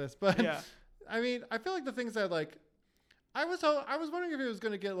caring about this? But I mean, I feel like the things that like, I was wondering if it was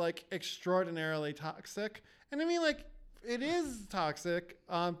going to get like extraordinarily toxic, and I mean like it is toxic,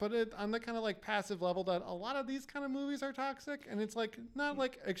 but on the kind of like passive level that a lot of these kind of movies are toxic, and it's like not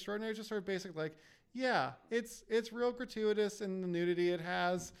like extraordinary, just sort of basic. Like, yeah, it's real gratuitous in the nudity it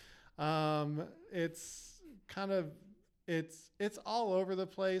has. It's kind of it's all over the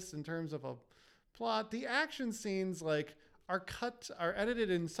place in terms of a plot. The action scenes like are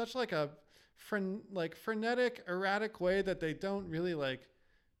edited in such like a frenetic, erratic way that they don't really like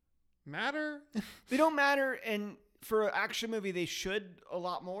matter. They don't matter, and for an action movie, they should a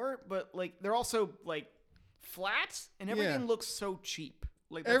lot more. But like they're also like flat, and everything looks so cheap.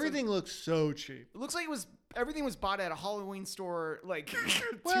 Like everything looks so cheap. It looks like everything was bought at a Halloween store like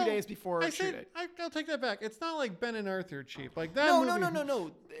 2 days before shooting. I'll take that back. It's not like Ben and Earth are cheap. Like that.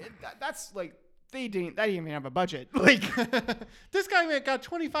 No. That's like they didn't even have a budget. Like this guy got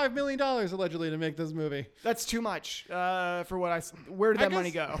 $25 million allegedly to make this movie. That's too much for what where did that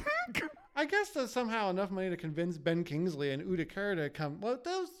money go? I guess there's somehow enough money to convince Ben Kingsley and Uta Kerr to come. Well,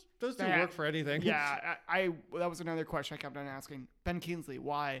 those two work for anything. Yeah, that was another question I kept on asking. Ben Kingsley,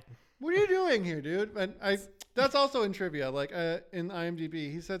 why? What are you doing here, dude? And that's also in trivia. Like in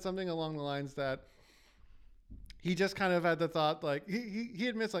IMDb, he said something along the lines that he just kind of had the thought, like he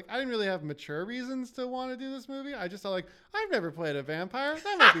admits, like I didn't really have mature reasons to want to do this movie. I just thought, like I've never played a vampire.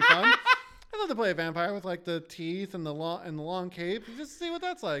 That might be fun. I'd love to play a vampire with like the teeth and the long cape, just see what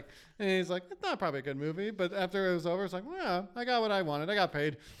that's like. And he's like, it's not probably a good movie. But after it was over, it's like, well, I got what I wanted. I got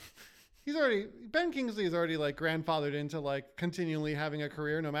paid. Ben Kingsley is already like grandfathered into like continually having a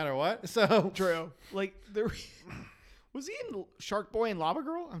career no matter what. So true. Like was he in Shark Boy and Lava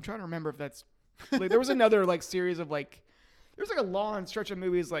Girl? I'm trying to remember if that's like there was another like series of like there's like a long stretch of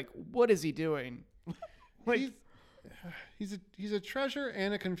movies. Like what is he doing? Like he's a treasure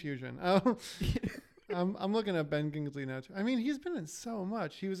and a confusion. I'm looking at Ben Kingsley now too. I mean, he's been in so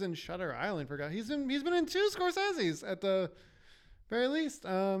much. He was in Shutter Island. He's been in 2 Scorseses at the very least.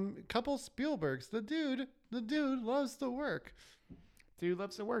 Couple Spielbergs. The dude loves to work. Dude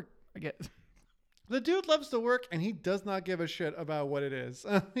loves to work. I guess. The dude loves to work, and he does not give a shit about what it is.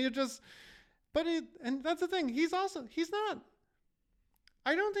 And that's the thing. He's not.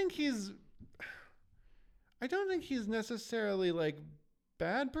 I don't think he's necessarily like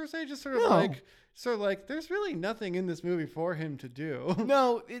bad per se. Just sort of like there's really nothing in this movie for him to do.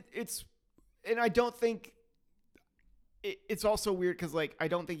 No, it's, and I don't think it's also weird because like I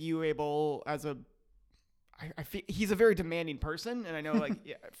don't think you able as a. I feel he's a very demanding person, and I know like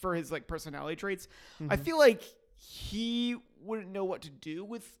for his like personality traits, I feel like he wouldn't know what to do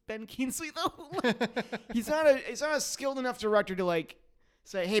with Ben Kingsley though. Like, he's not a skilled enough director to like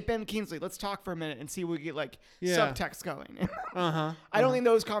say, hey, Ben Kingsley, let's talk for a minute and see if we get like subtext going. I don't think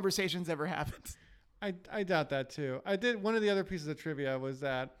those conversations ever happened. I doubt that too. I did. One of the other pieces of trivia was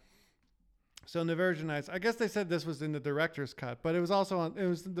that. So in the version I guess they said this was in the director's cut, but it was also it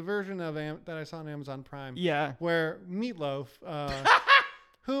was the version of that I saw on Amazon Prime. Yeah. Where Meatloaf,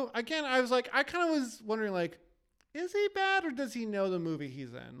 who again, I kind of was wondering like, is he bad or does he know the movie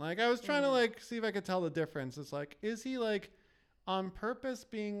he's in? Like I was trying to like see if I could tell the difference. It's like, is he like on purpose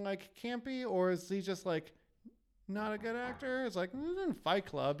being like campy, or is he just like not a good actor? It's like he's in Fight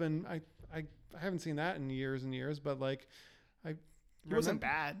Club, and I haven't seen that in years and years, but like it wasn't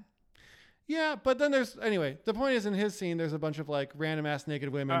bad. Yeah, but then the point is in his scene, there's a bunch of like random ass naked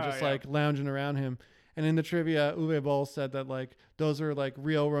women like lounging around him. And in the trivia, Uwe Boll said that like those are like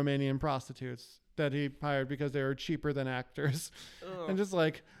real Romanian prostitutes that he hired because they were cheaper than actors. Ugh. And just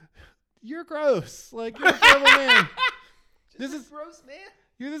like, you're gross. Like you're a terrible man. This is gross, man.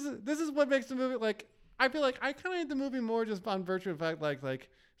 This is what makes the movie like, I feel like I kind of hate the movie more just on virtue of the fact like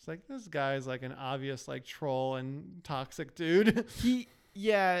it's like this guy is like an obvious like troll and toxic dude.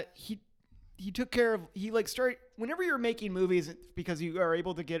 He took care of, whenever you're making movies because you are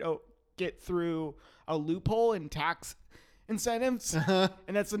able to get through a loophole in tax incentives, and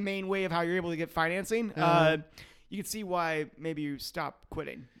that's the main way of how you're able to get financing, you can see why maybe you stop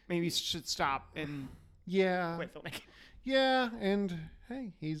quitting. Maybe you should stop and quit filming. Yeah, and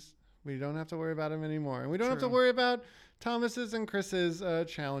hey, we don't have to worry about him anymore. And we don't have to worry about Thomas's and Chris's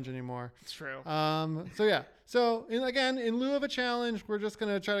challenge anymore. It's true. So yeah. So in lieu of a challenge, we're just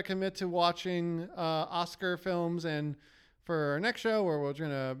going to try to commit to watching Oscar films. And for our next show, where we're going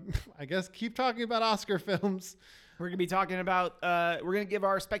to, I guess, keep talking about Oscar films. We're going to be talking about, we're going to give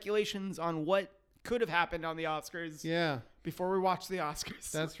our speculations on what could have happened on the Oscars. Yeah. Before we watch the Oscars.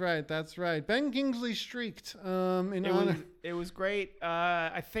 That's right. Ben Kingsley streaked. It was great.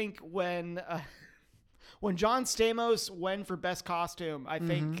 I think when John Stamos won for Best Costume, I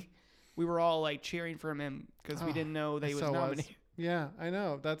think we were all like cheering for him because we didn't know that he was nominated. Yeah, I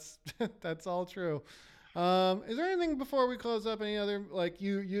know. That's that's all true. Is there anything before we close up? Any other, like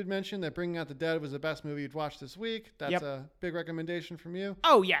you'd mentioned that Bringing Out the Dead was the best movie you'd watched this week. That's a big recommendation from you.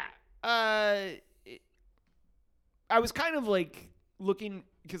 Oh yeah. I was kind of like looking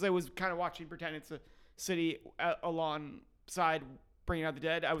because I was kind of watching Pretend It's a City alongside Bringing Out the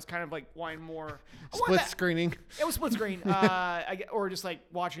Dead. I was kind of like wanting more split screening. It was split screen, or just like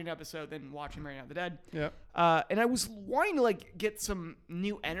watching an episode then watching Bringing Out the Dead. Yeah. And I was wanting to like get some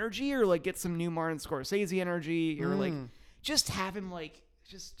new energy or like get some new Martin Scorsese energy or like just have him like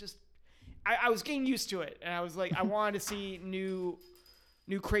just. I was getting used to it, and I was like I wanted to see new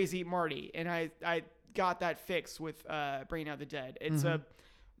crazy Marty, and I got that fixed with Bringing Out the Dead. It's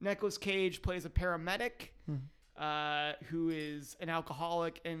Nicolas Cage plays a paramedic. Who is an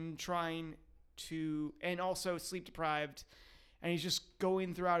alcoholic and and also sleep deprived, and he's just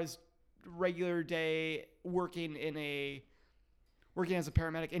going throughout his regular day working as a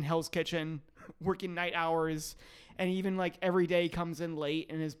paramedic in Hell's Kitchen, working night hours, and even like every day comes in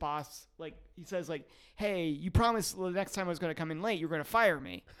late, and his boss like he says like, "Hey, you promised the next time I was going to come in late, you're going to fire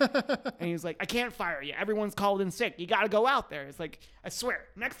me," and he was like, "I can't fire you. Everyone's called in sick. You got to go out there." It's like, I swear,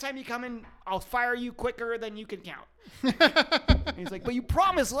 next time you come in, I'll fire you quicker than you can count. And he's like, "But you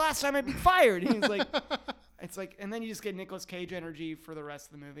promised last time I'd be fired." And he's like, it's like, and then you just get Nicolas Cage energy for the rest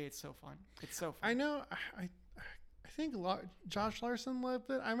of the movie. It's so fun. It's so fun. I know. I think Josh Larson loved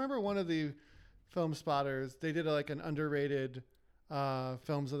it. I remember one of the Film Spotters, they did like an underrated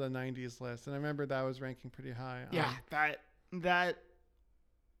films of the 90s list, and I remember that was ranking pretty high. Yeah, that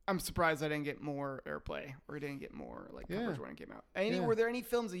I'm surprised I didn't get more airplay or didn't get more like coverage when it came out. Were there any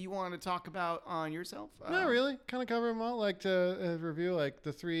films that you wanted to talk about on yourself? Not really. Kind of cover them all. Like to review like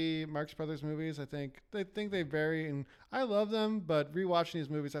the 3 Marx Brothers movies. I think they vary, and I love them. But rewatching these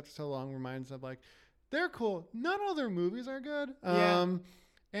movies after so long reminds of like they're cool. Not all their movies are good. Yeah.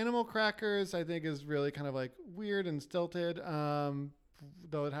 Animal Crackers, I think, is really kind of like weird and stilted,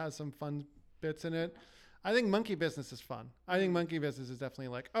 though it has some fun bits in it. I think Monkey Business is fun. I think Monkey Business is definitely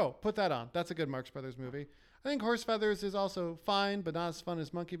like, oh, put that on. That's a good Marx Brothers movie. I think Horse Feathers is also fine, but not as fun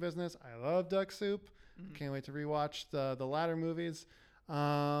as Monkey Business. I love Duck Soup. Can't wait to rewatch the latter movies.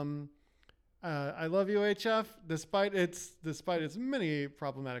 I love UHF, despite its many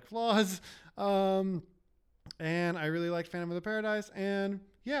problematic flaws. And I really liked Phantom of the Paradise, and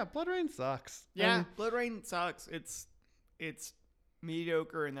yeah, Blood Rain sucks. Yeah, Blood Rain sucks. It's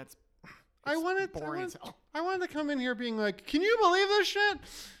mediocre, and I wanted to come in here being like, can you believe this shit?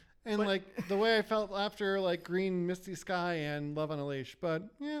 And like the way I felt after like Green Misty Sky and Love on a Leash. But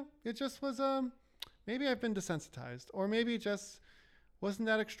yeah, it just was maybe I've been desensitized, or maybe it just wasn't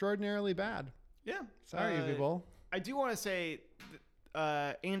that extraordinarily bad. Yeah. Sorry, UV Bowl. I do want to say,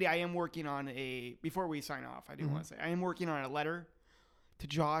 Andy, I am working on before we sign off, I do want to say, I am working on a letter to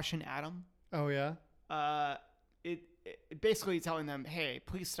Josh and Adam. Oh, yeah? It basically telling them, hey,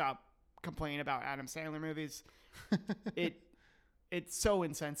 please stop complaining about Adam Sandler movies. It's so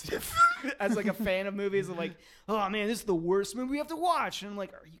insensitive. As like a fan of movies, I'm like, oh man, this is the worst movie we have to watch. And I'm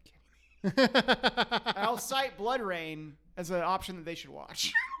like, are you kidding me? I'll cite Blood Rain as an option that they should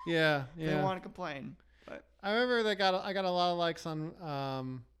watch. Yeah. They want to complain. But I remember I got a lot of likes on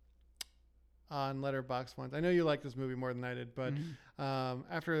Letterboxd once. I know you like this movie more than I did, but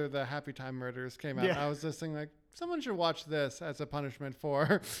after the Happy Time Murders came out, I was just thinking like, someone should watch this as a punishment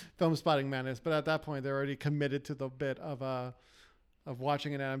for Film Spotting Madness. But at that point, they're already committed to the bit of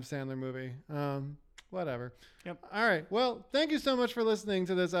watching an Adam Sandler movie. Whatever. Yep. All right. Well, thank you so much for listening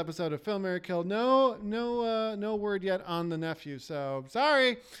to this episode of Film, Marry, Kill. No word yet on the nephew. So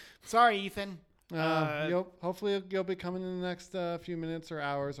sorry, Ethan. Hopefully you'll be coming in the next few minutes or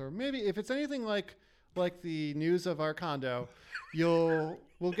hours, or maybe if it's anything like the news of our condo, we'll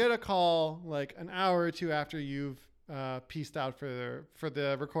get a call like an hour or two after you've pieced out for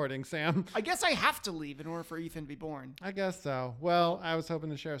the recording, Sam. I guess I have to leave in order for Ethan to be born. I guess so. Well, I was hoping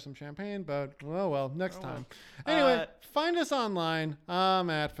to share some champagne, but next time. Anyway, find us online. I'm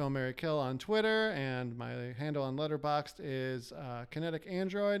at Film, Marry, Kill on Twitter, and my handle on Letterboxd is Kinetic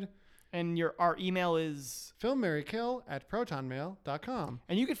Android. And our email is filmmarykill@protonmail.com.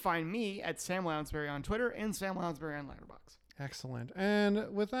 And you can find me at Sam Lounsbury on Twitter and Sam Lounsbury on Letterboxd. Excellent.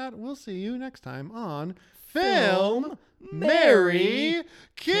 And with that, we'll see you next time on Film, Marry,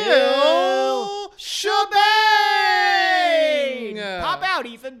 Kill, Shebang! Pop out,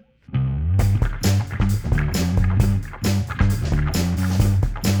 Ethan.